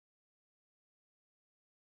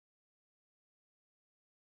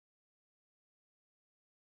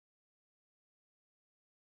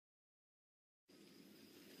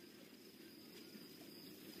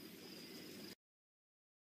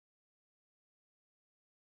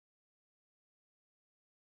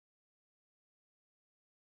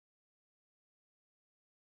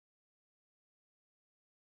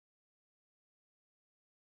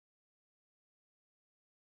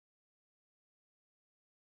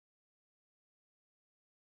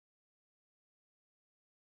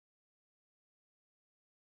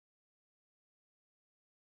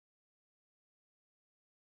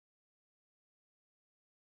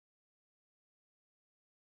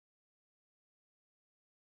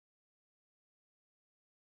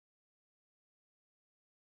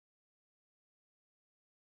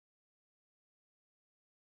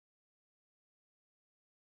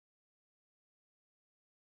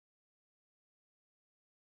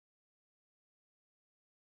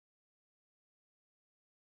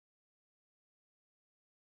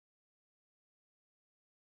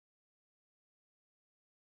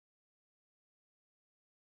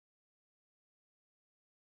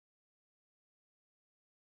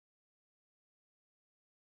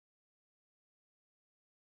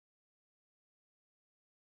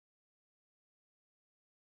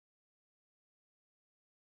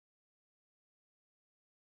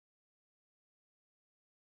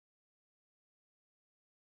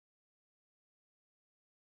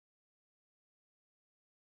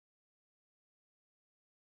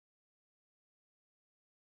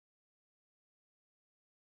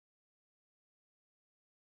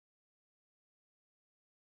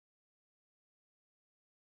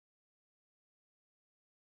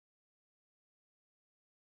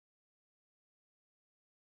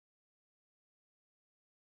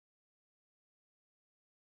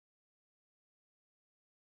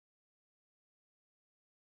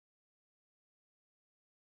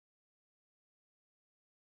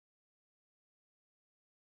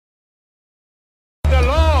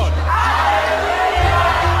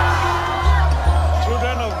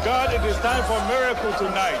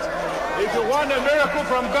tonight. If you want a miracle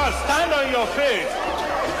from God, stand on your feet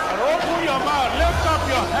and open your mouth, lift up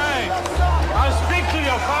your hands and speak to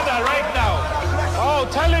your Father right now. Oh,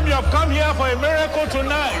 tell him you've come here for a miracle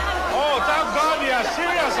tonight. Oh, thank God you are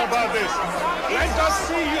serious about this. Let us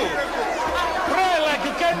see you. Pray like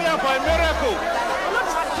you came here for a miracle.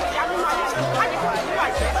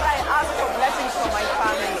 I ask for blessings for my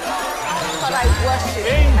family. But I worship.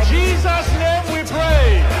 In Jesus' name we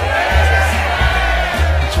pray.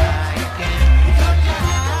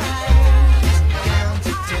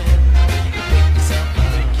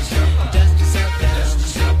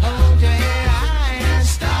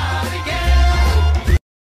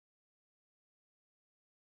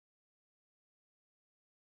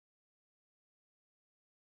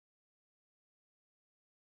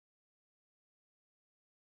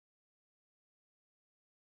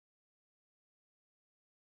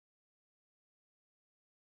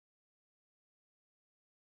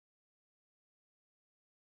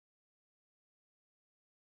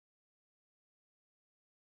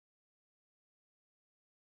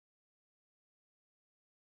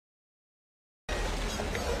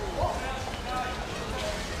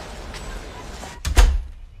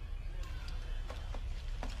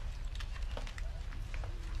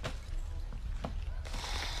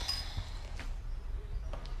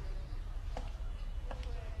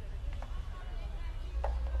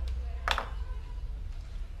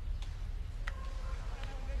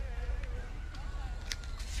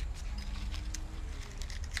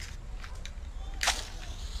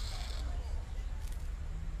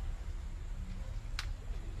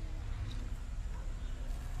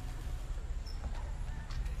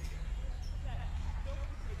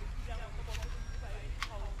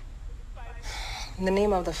 In the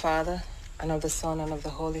name of the Father, and of the Son, and of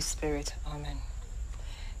the Holy Spirit. Amen.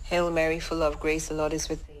 Hail Mary, full of grace, the Lord is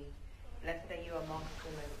with thee. Blessed are you amongst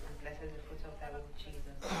women, and blessed is the fruit of thy womb,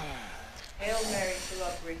 Jesus. Hail Mary, full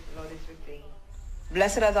of grace, the Lord is with thee.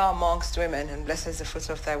 Blessed art thou amongst women, and blessed is the fruit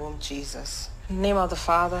of thy womb, Jesus. In the name of the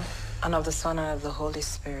Father, and of the Son, and of the Holy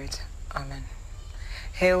Spirit. Amen.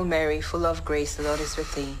 Hail Mary, full of grace, the Lord is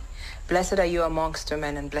with thee. Blessed are you amongst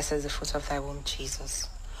women, and blessed is the fruit of thy womb, Jesus.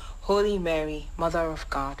 Holy Mary, Mother of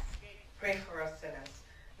God, pray for us sinners,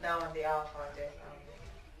 now and the hour of our death. Amen.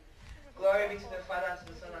 Glory be to the Father, and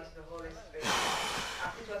to the Son, and to the Holy Spirit,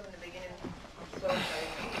 as it was in the beginning, so shall it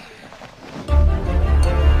be.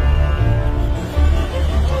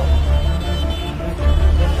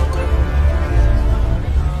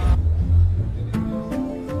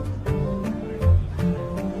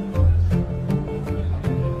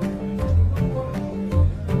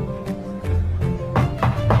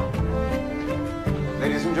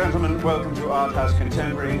 Ladies and gentlemen, welcome to Art House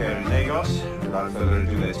Contemporary here in Lagos. Without further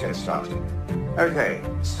ado, let's get started. Okay,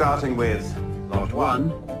 starting with lot 1.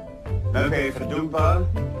 Nope for Dumpa,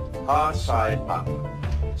 hard side up.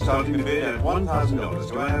 Starting the bid at $1,000.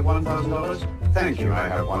 Do I have $1,000? Thank you, I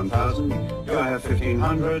have $1,000. Do I have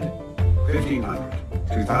 $1,500? $1,500.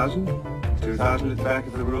 $2,000? $2,000 at the back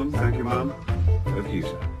of the room. Thank you, Mum. Over to you,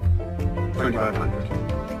 sir. $2,500.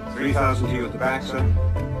 $3,000 to you at the back, sir.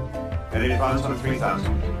 And in advance on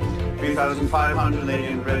 $3,000. $3,500, lady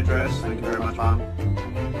in the red dress. Thank you very much, Mom.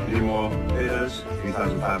 Any more bidders?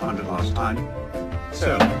 $3,500 last time.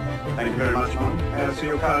 So, thank you very much, Mom. See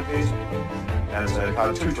your card, please. That's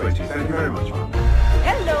card 220. Thank you very much, Mom.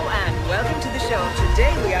 Hello and welcome to the show.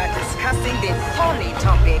 Today we are discussing the thorny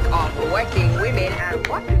topic of working women and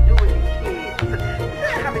what to do with the kids.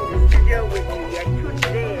 I have in the studio with me here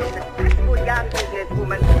today is a successful young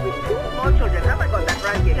businesswoman with 2 small children. Have I got that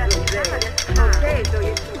right here today? Okay, so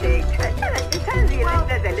you today. You can realize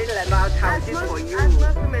there's a little amount houses for you. As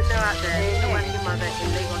most women know out there, you know, working mother in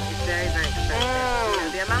Lagos is very, very expensive. You know,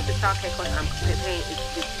 the amount of childcare costs I'm paying is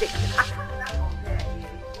ridiculous.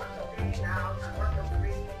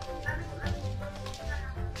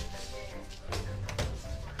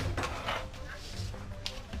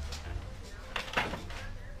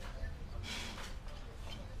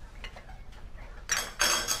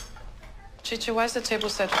 Chichi, why is the table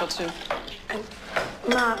set for 2?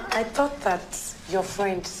 Ma, I thought that your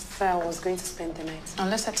friend Sarah was going to spend the night.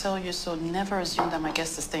 Unless I tell you so, never assume that my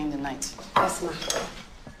guest is staying the night. Yes, ma.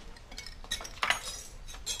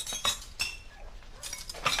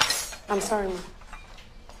 I'm sorry, ma.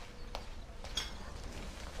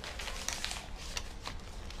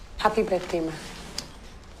 Happy birthday, ma.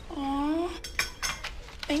 Aww,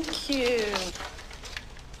 thank you.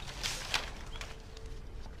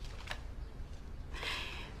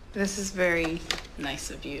 This is very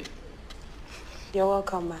nice of you. You're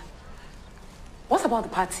welcome, ma. What about the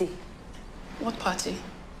party? What party?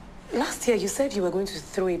 Last year, you said you were going to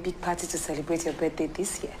throw a big party to celebrate your birthday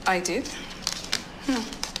this year. I did?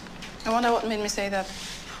 I wonder what made me say that.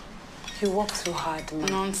 You work too hard, man.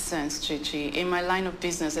 Nonsense, Chichi. In my line of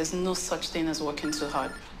business, there's no such thing as working too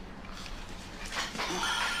hard.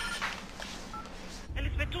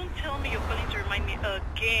 Elizabeth, don't tell me you're calling to remind me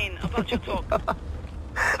again about your talk.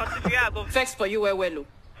 Because if you are, go vex for you, well.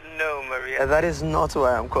 No, Maria, that is not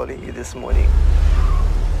why I'm calling you this morning.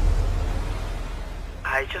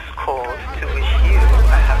 I just called to wish you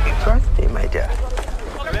a happy birthday, my dear.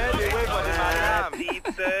 Happy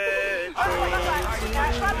birthday.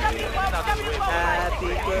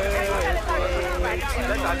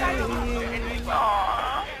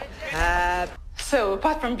 Happy. So,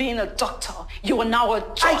 apart from being a doctor, you are now a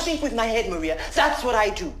judge. I think with my head, Maria. That's what I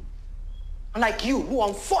do. Unlike you, who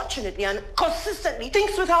unfortunately and consistently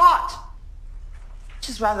thinks with her heart. Which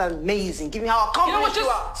is rather amazing, given how accomplished you know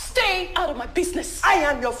what? you are. Just stay out of my business. I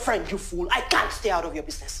am your friend, you fool. I can't stay out of your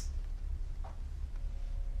business.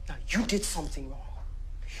 Now, you did something wrong.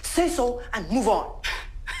 Say so and move on.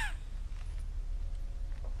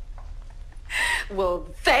 Well,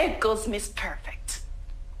 there goes Miss Perfect.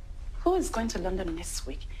 Who is going to London next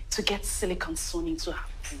week to get silicone sewn into her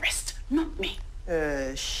breast? Not me.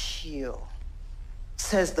 She'll.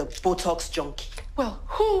 Says the Botox junkie. Well,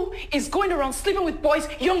 who is going around sleeping with boys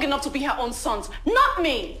young enough to be her own sons? Not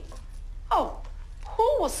me. Oh,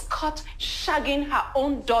 who was caught shagging her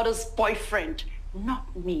own daughter's boyfriend?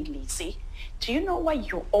 Not me, Lizzie. Do you know why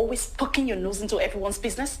you're always poking your nose into everyone's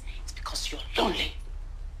business? It's because you're lonely.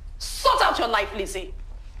 Sort out your life, Lizzie.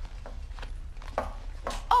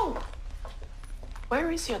 Oh, where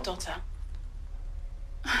is your daughter?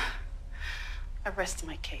 I rest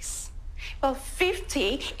my case. Well,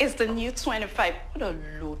 50 is the new 25. What a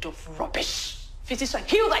load of rubbish. 50 strike.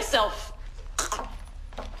 Heal thyself.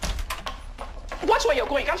 Watch where you're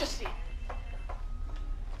going. Can't you see?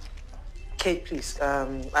 Kate, please.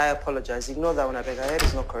 I apologize. Ignore that one, I beg. Our head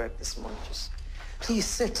is not correct this morning. Just please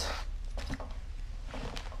sit.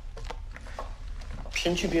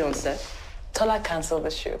 Shouldn't you be on set? Tola canceled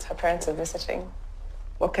the shoot. Her parents are visiting.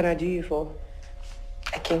 What can I do you for?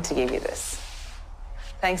 I came to give you this.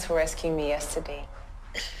 Thanks for rescuing me yesterday.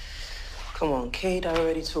 Come on, Kate, I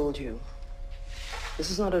already told you.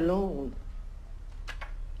 This is not a loan.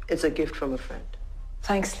 It's a gift from a friend.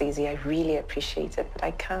 Thanks, Lizzie. I really appreciate it, but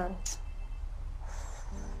I can't.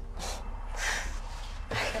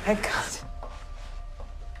 I can't.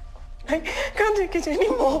 I can't take it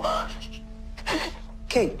anymore.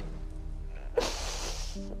 Kate,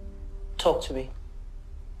 talk to me.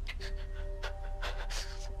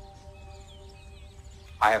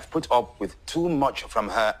 I have put up with too much from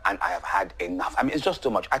her and I have had enough. I mean, it's just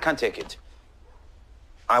too much. I can't take it.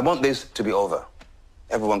 I want this to be over.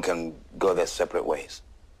 Everyone can go their separate ways.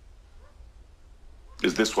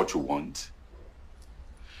 Is this what you want?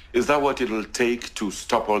 Is that what it'll take to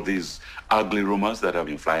stop all these ugly rumors that have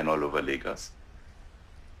been flying all over Lagos?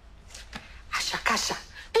 Ashakasha,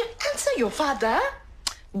 answer your father.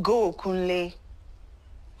 Go, Kunle.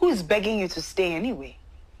 Who is begging you to stay anyway?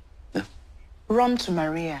 Yeah. Run to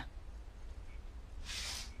Maria.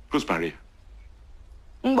 Who's Maria?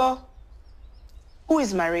 Mbo. Who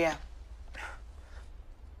is Maria?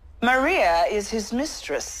 Maria is his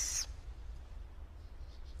mistress.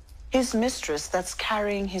 His mistress that's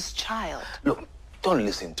carrying his child. Look, don't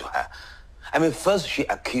listen to her. I mean, first she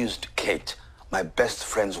accused Kate, my best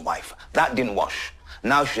friend's wife. That didn't wash.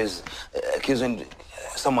 Now she's accusing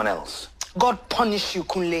someone else. God punish you,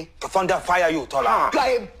 Kunle. Thunder fire you, Tola. You are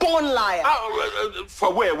a born liar.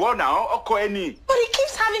 For where? What now? But he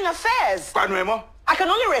keeps having affairs. I can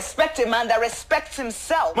only respect a man that respects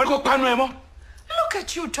himself. Look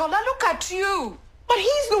at you, Tola. Look at you. But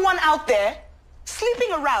he's the one out there,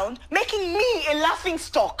 sleeping around, making me a laughing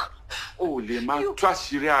stock. You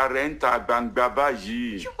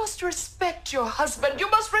must respect your husband. You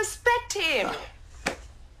must respect him.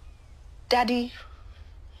 Daddy,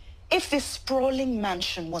 if this sprawling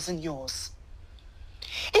mansion wasn't yours,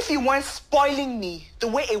 if you weren't spoiling me the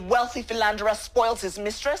way a wealthy philanderer spoils his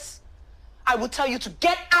mistress, I would tell you to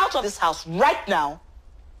get out of this house right now,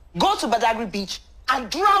 go to Badagry Beach, and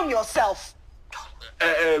drown yourself.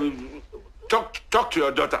 Talk to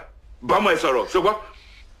your daughter. Bama Isoro. So what?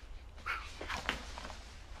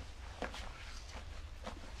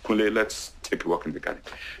 Kunle, let's take a walk in the garden.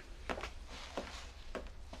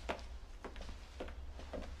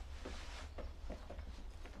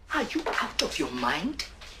 Are you out of your mind?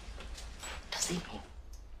 Does he know?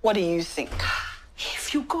 What do you think? If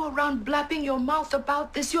If you go around blabbing your mouth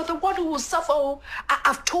about this, you're the one who will suffer. Oh,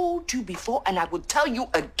 I've told you before, and I will tell you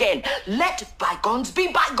again. Let bygones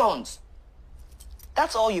be bygones.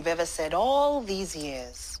 That's all you've ever said all these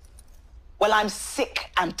years. Well, I'm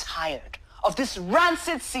sick and tired of this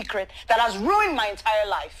rancid secret that has ruined my entire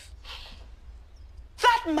life.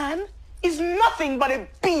 That man is nothing but a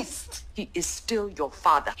beast. He is still your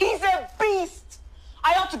father. He's a beast.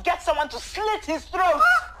 I ought to get someone to slit his throat.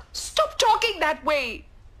 Stop talking that way.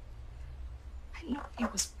 I know he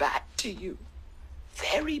was bad to you.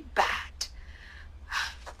 Very bad.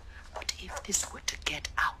 But if this were to get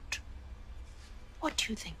out, what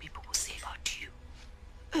do you think people will say about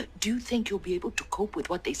you? Do you think you'll be able to cope with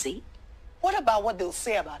what they say? What about what they'll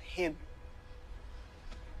say about him?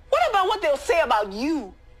 What about what they'll say about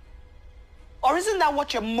you? Or isn't that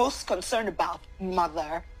what you're most concerned about,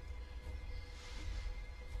 mother?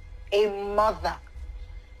 A mother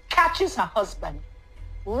catches her husband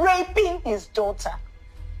raping his daughter.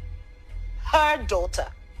 Her daughter.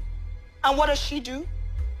 And what does she do?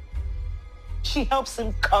 She helps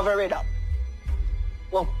him cover it up.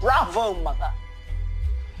 Well, bravo, mother.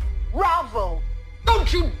 Bravo.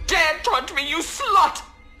 Don't you dare taunt me, you slut!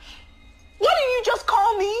 What did you just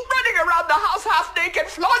call me? Running around the house half naked,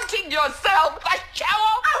 flaunting yourself. A shower?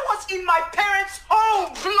 I was in my parents'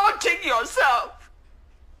 home. Flaunting yourself.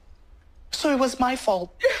 So it was my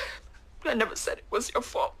fault. I never said it was your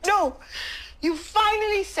fault. No, you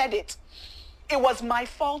finally said it. It was my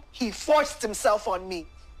fault. He forced himself on me.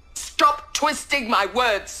 Stop twisting my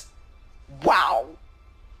words. Wow.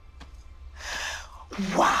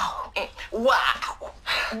 Wow. Wow.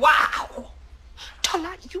 Wow.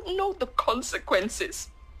 Tola, you know the consequences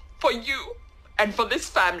for you and for this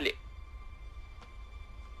family.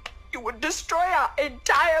 You would destroy our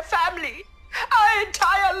entire family. Our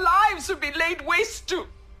entire lives would be laid waste to.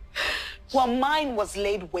 Well, mine was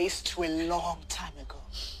laid waste to a long time ago.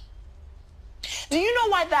 Do you know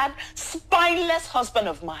why that spineless husband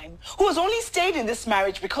of mine, who has only stayed in this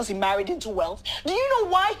marriage because he married into wealth, do you know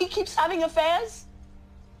why he keeps having affairs?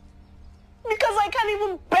 Because I can't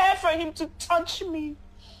even bear for him to touch me.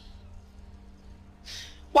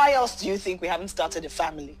 Why else do you think we haven't started a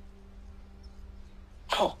family?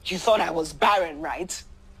 Oh, you thought I was barren, right?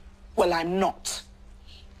 Well, I'm not.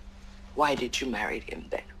 Why did you marry him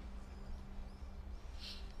then?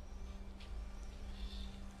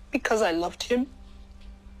 Because I loved him.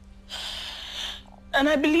 And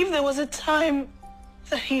I believe there was a time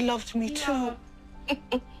that he loved me too.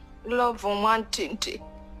 Love on one tinty.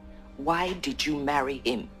 Why did you marry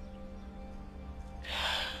him?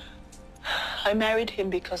 I married him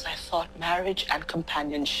because I thought marriage and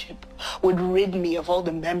companionship would rid me of all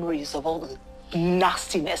the memories of all the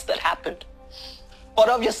nastiness that happened. But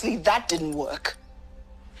obviously that didn't work.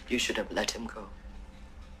 You should have let him go.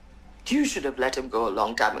 You should have let him go a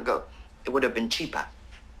long time ago. It would have been cheaper.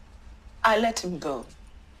 I let him go.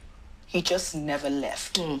 He just never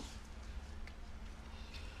left.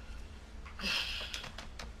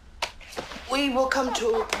 We will come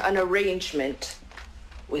to an arrangement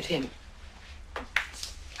with him.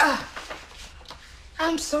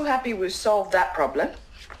 I'm so happy we've solved that problem.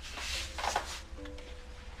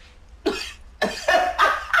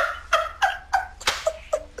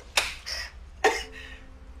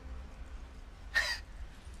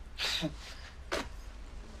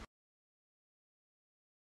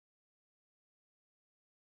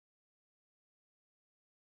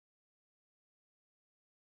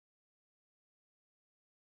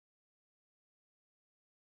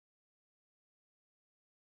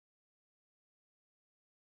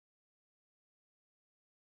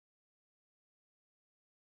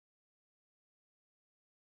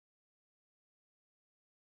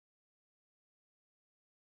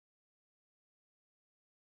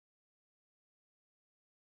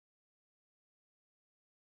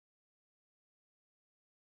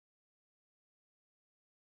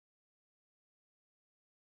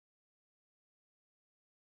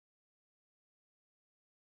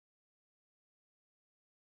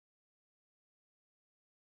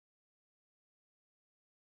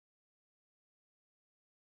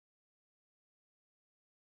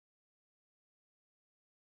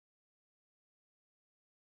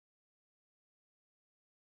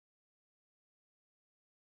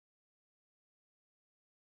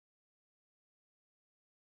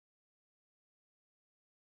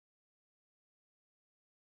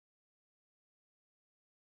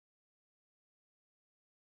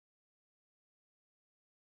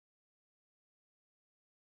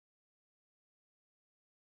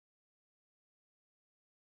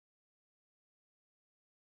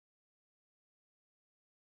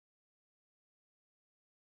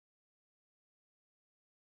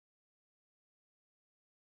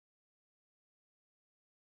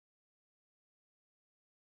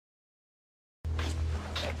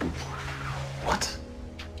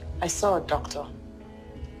 I saw a doctor,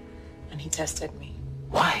 and he tested me.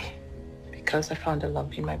 Why? Because I found a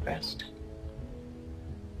lump in my breast.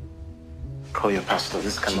 Call your pastor.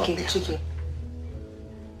 This cannot be. Chiki.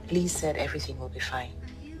 Lee said everything will be fine.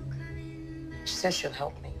 She said she'll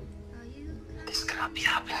help me. This cannot be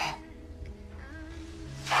happening.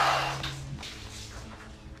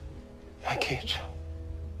 Kate.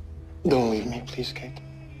 Don't leave me, please, Kate.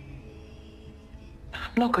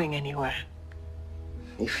 I'm not going anywhere.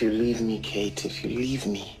 If you leave me, Kate, if you leave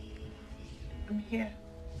me. I'm here.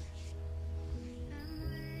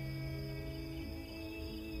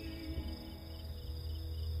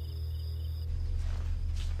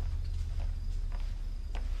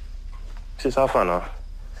 Sis, how far now?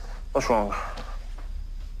 What's wrong?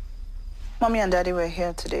 Mommy and Daddy were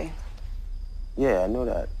here today. Yeah, I know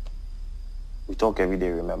that. We talk every day,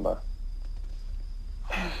 remember?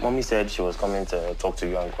 Mommy said she was coming to talk to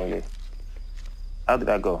you and Kunle. How did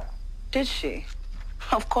that go? Did she?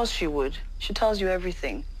 Of course she would. She tells you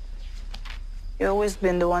everything. You've always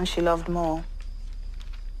been the one she loved more.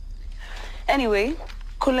 Anyway,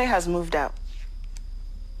 Kunle has moved out.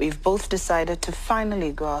 We've both decided to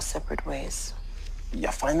finally go our separate ways.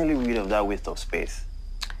 You're finally rid of that waste of space.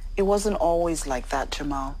 It wasn't always like that,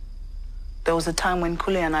 Jamal. There was a time when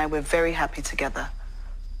Kunle and I were very happy together.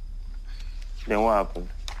 Then what happened?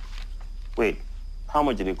 Wait, how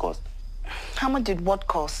much did it cost? How much did what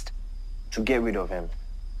cost? To get rid of him.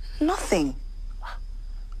 Nothing.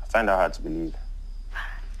 I find that hard to believe.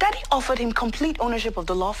 Daddy offered him complete ownership of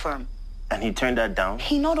the law firm. And he turned that down?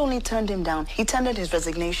 He not only turned him down, he tendered his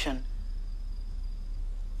resignation.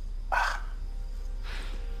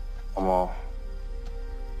 Well,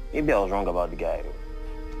 maybe I was wrong about the guy.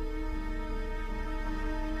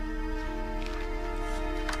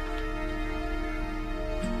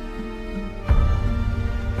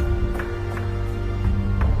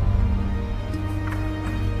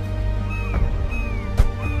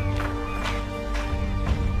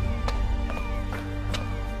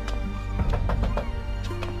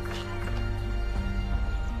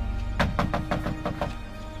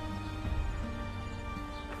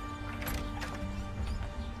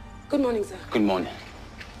 Good morning, sir. Good morning.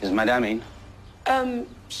 Is Madame in?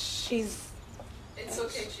 She's... It's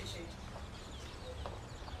okay, Chichi.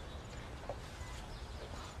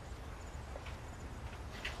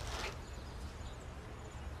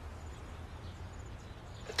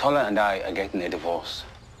 Tola and I are getting a divorce.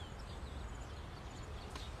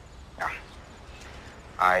 Yeah.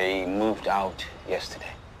 I moved out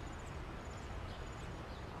yesterday.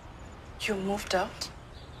 You moved out?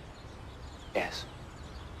 Yes.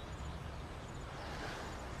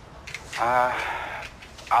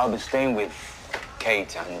 I'll be staying with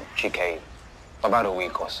Kate and Chike for about a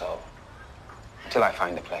week or so, till I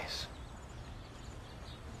find a place.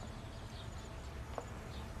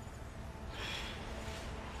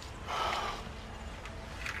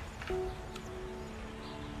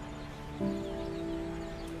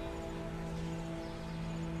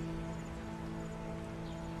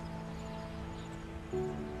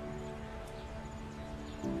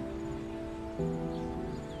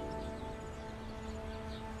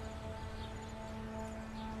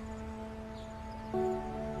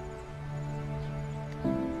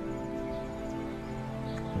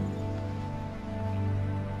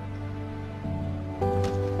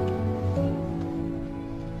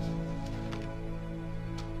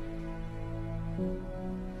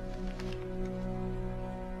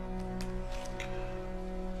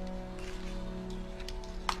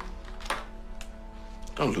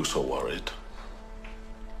 Don't look so worried.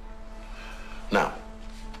 Now,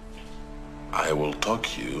 I will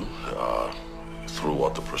talk you through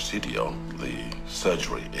what the procedure, the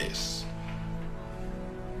surgery is.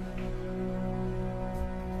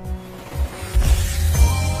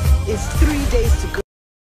 It's 3 days to go.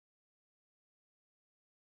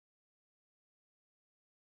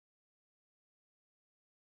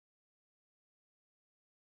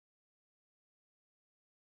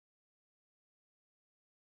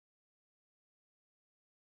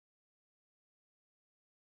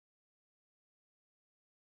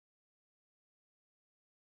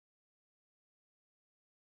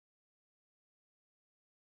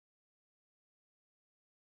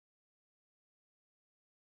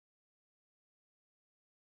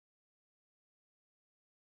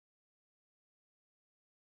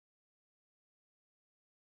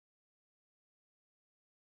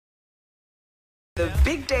 The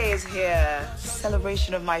big day is here.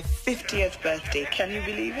 Celebration of my 50th birthday. Can you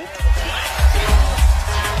believe it?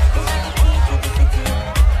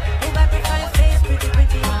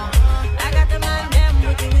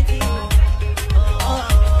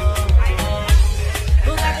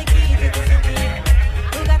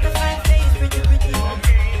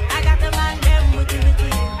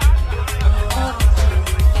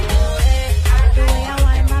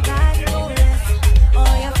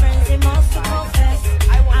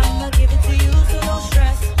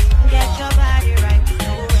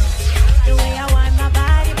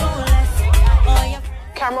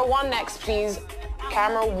 next, please.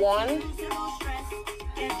 Camera 1.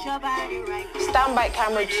 Stand by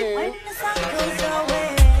camera 2.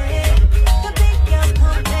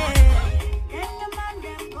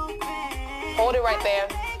 Hold it right there.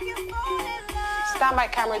 Stand by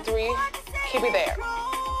camera 3. Keep it there.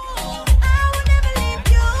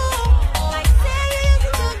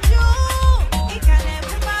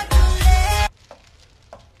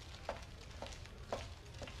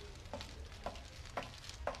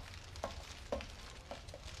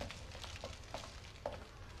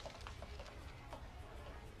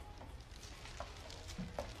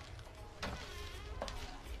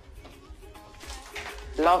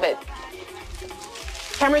 Love it.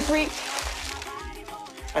 Camera 3.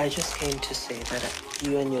 I just came to say that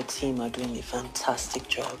you and your team are doing a fantastic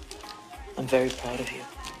job. I'm very proud of you.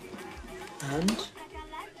 And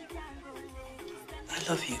I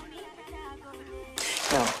love you.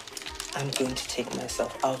 Now, I'm going to take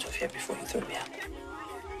myself out of here before you throw me out.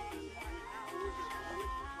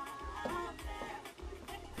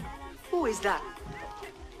 Who is that?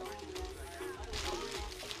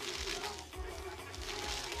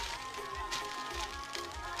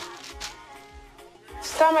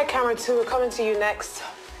 Stand by camera 2. We're coming to you next.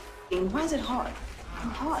 Why is it hard?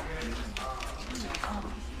 I'm hot.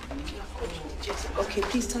 Okay,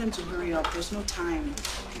 please tell him to hurry up. There's no time.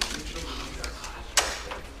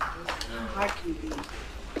 How hard can it be?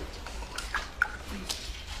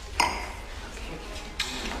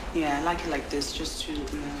 Yeah, I like it like this, just to,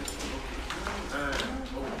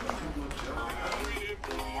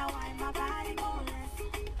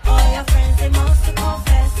 All your friends, they must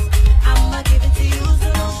confess. I'ma give it to you,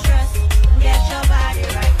 so no stress. Get your body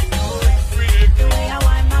right. The way I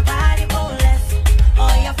want my body boneless.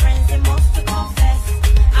 All your friends, they must confess.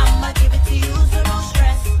 I'ma give it to you, so no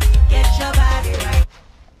stress. Get your body right.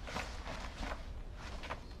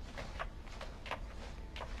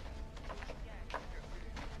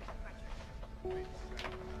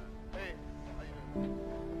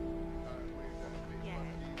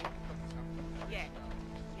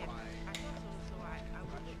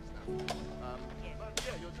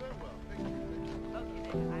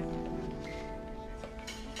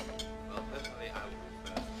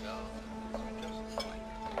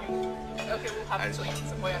 Okay, we'll have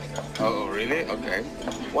twins, a boy and a girl. Oh, really? Okay.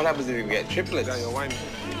 What happens if you get triplets? You can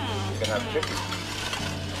have triplets.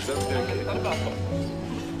 It's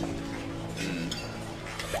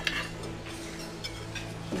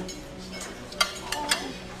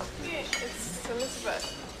Elizabeth.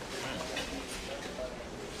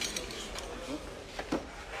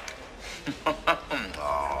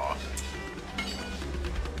 Oh.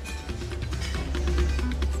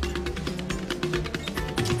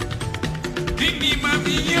 Dimmi ma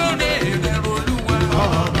migliore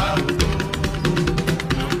dell'Olua.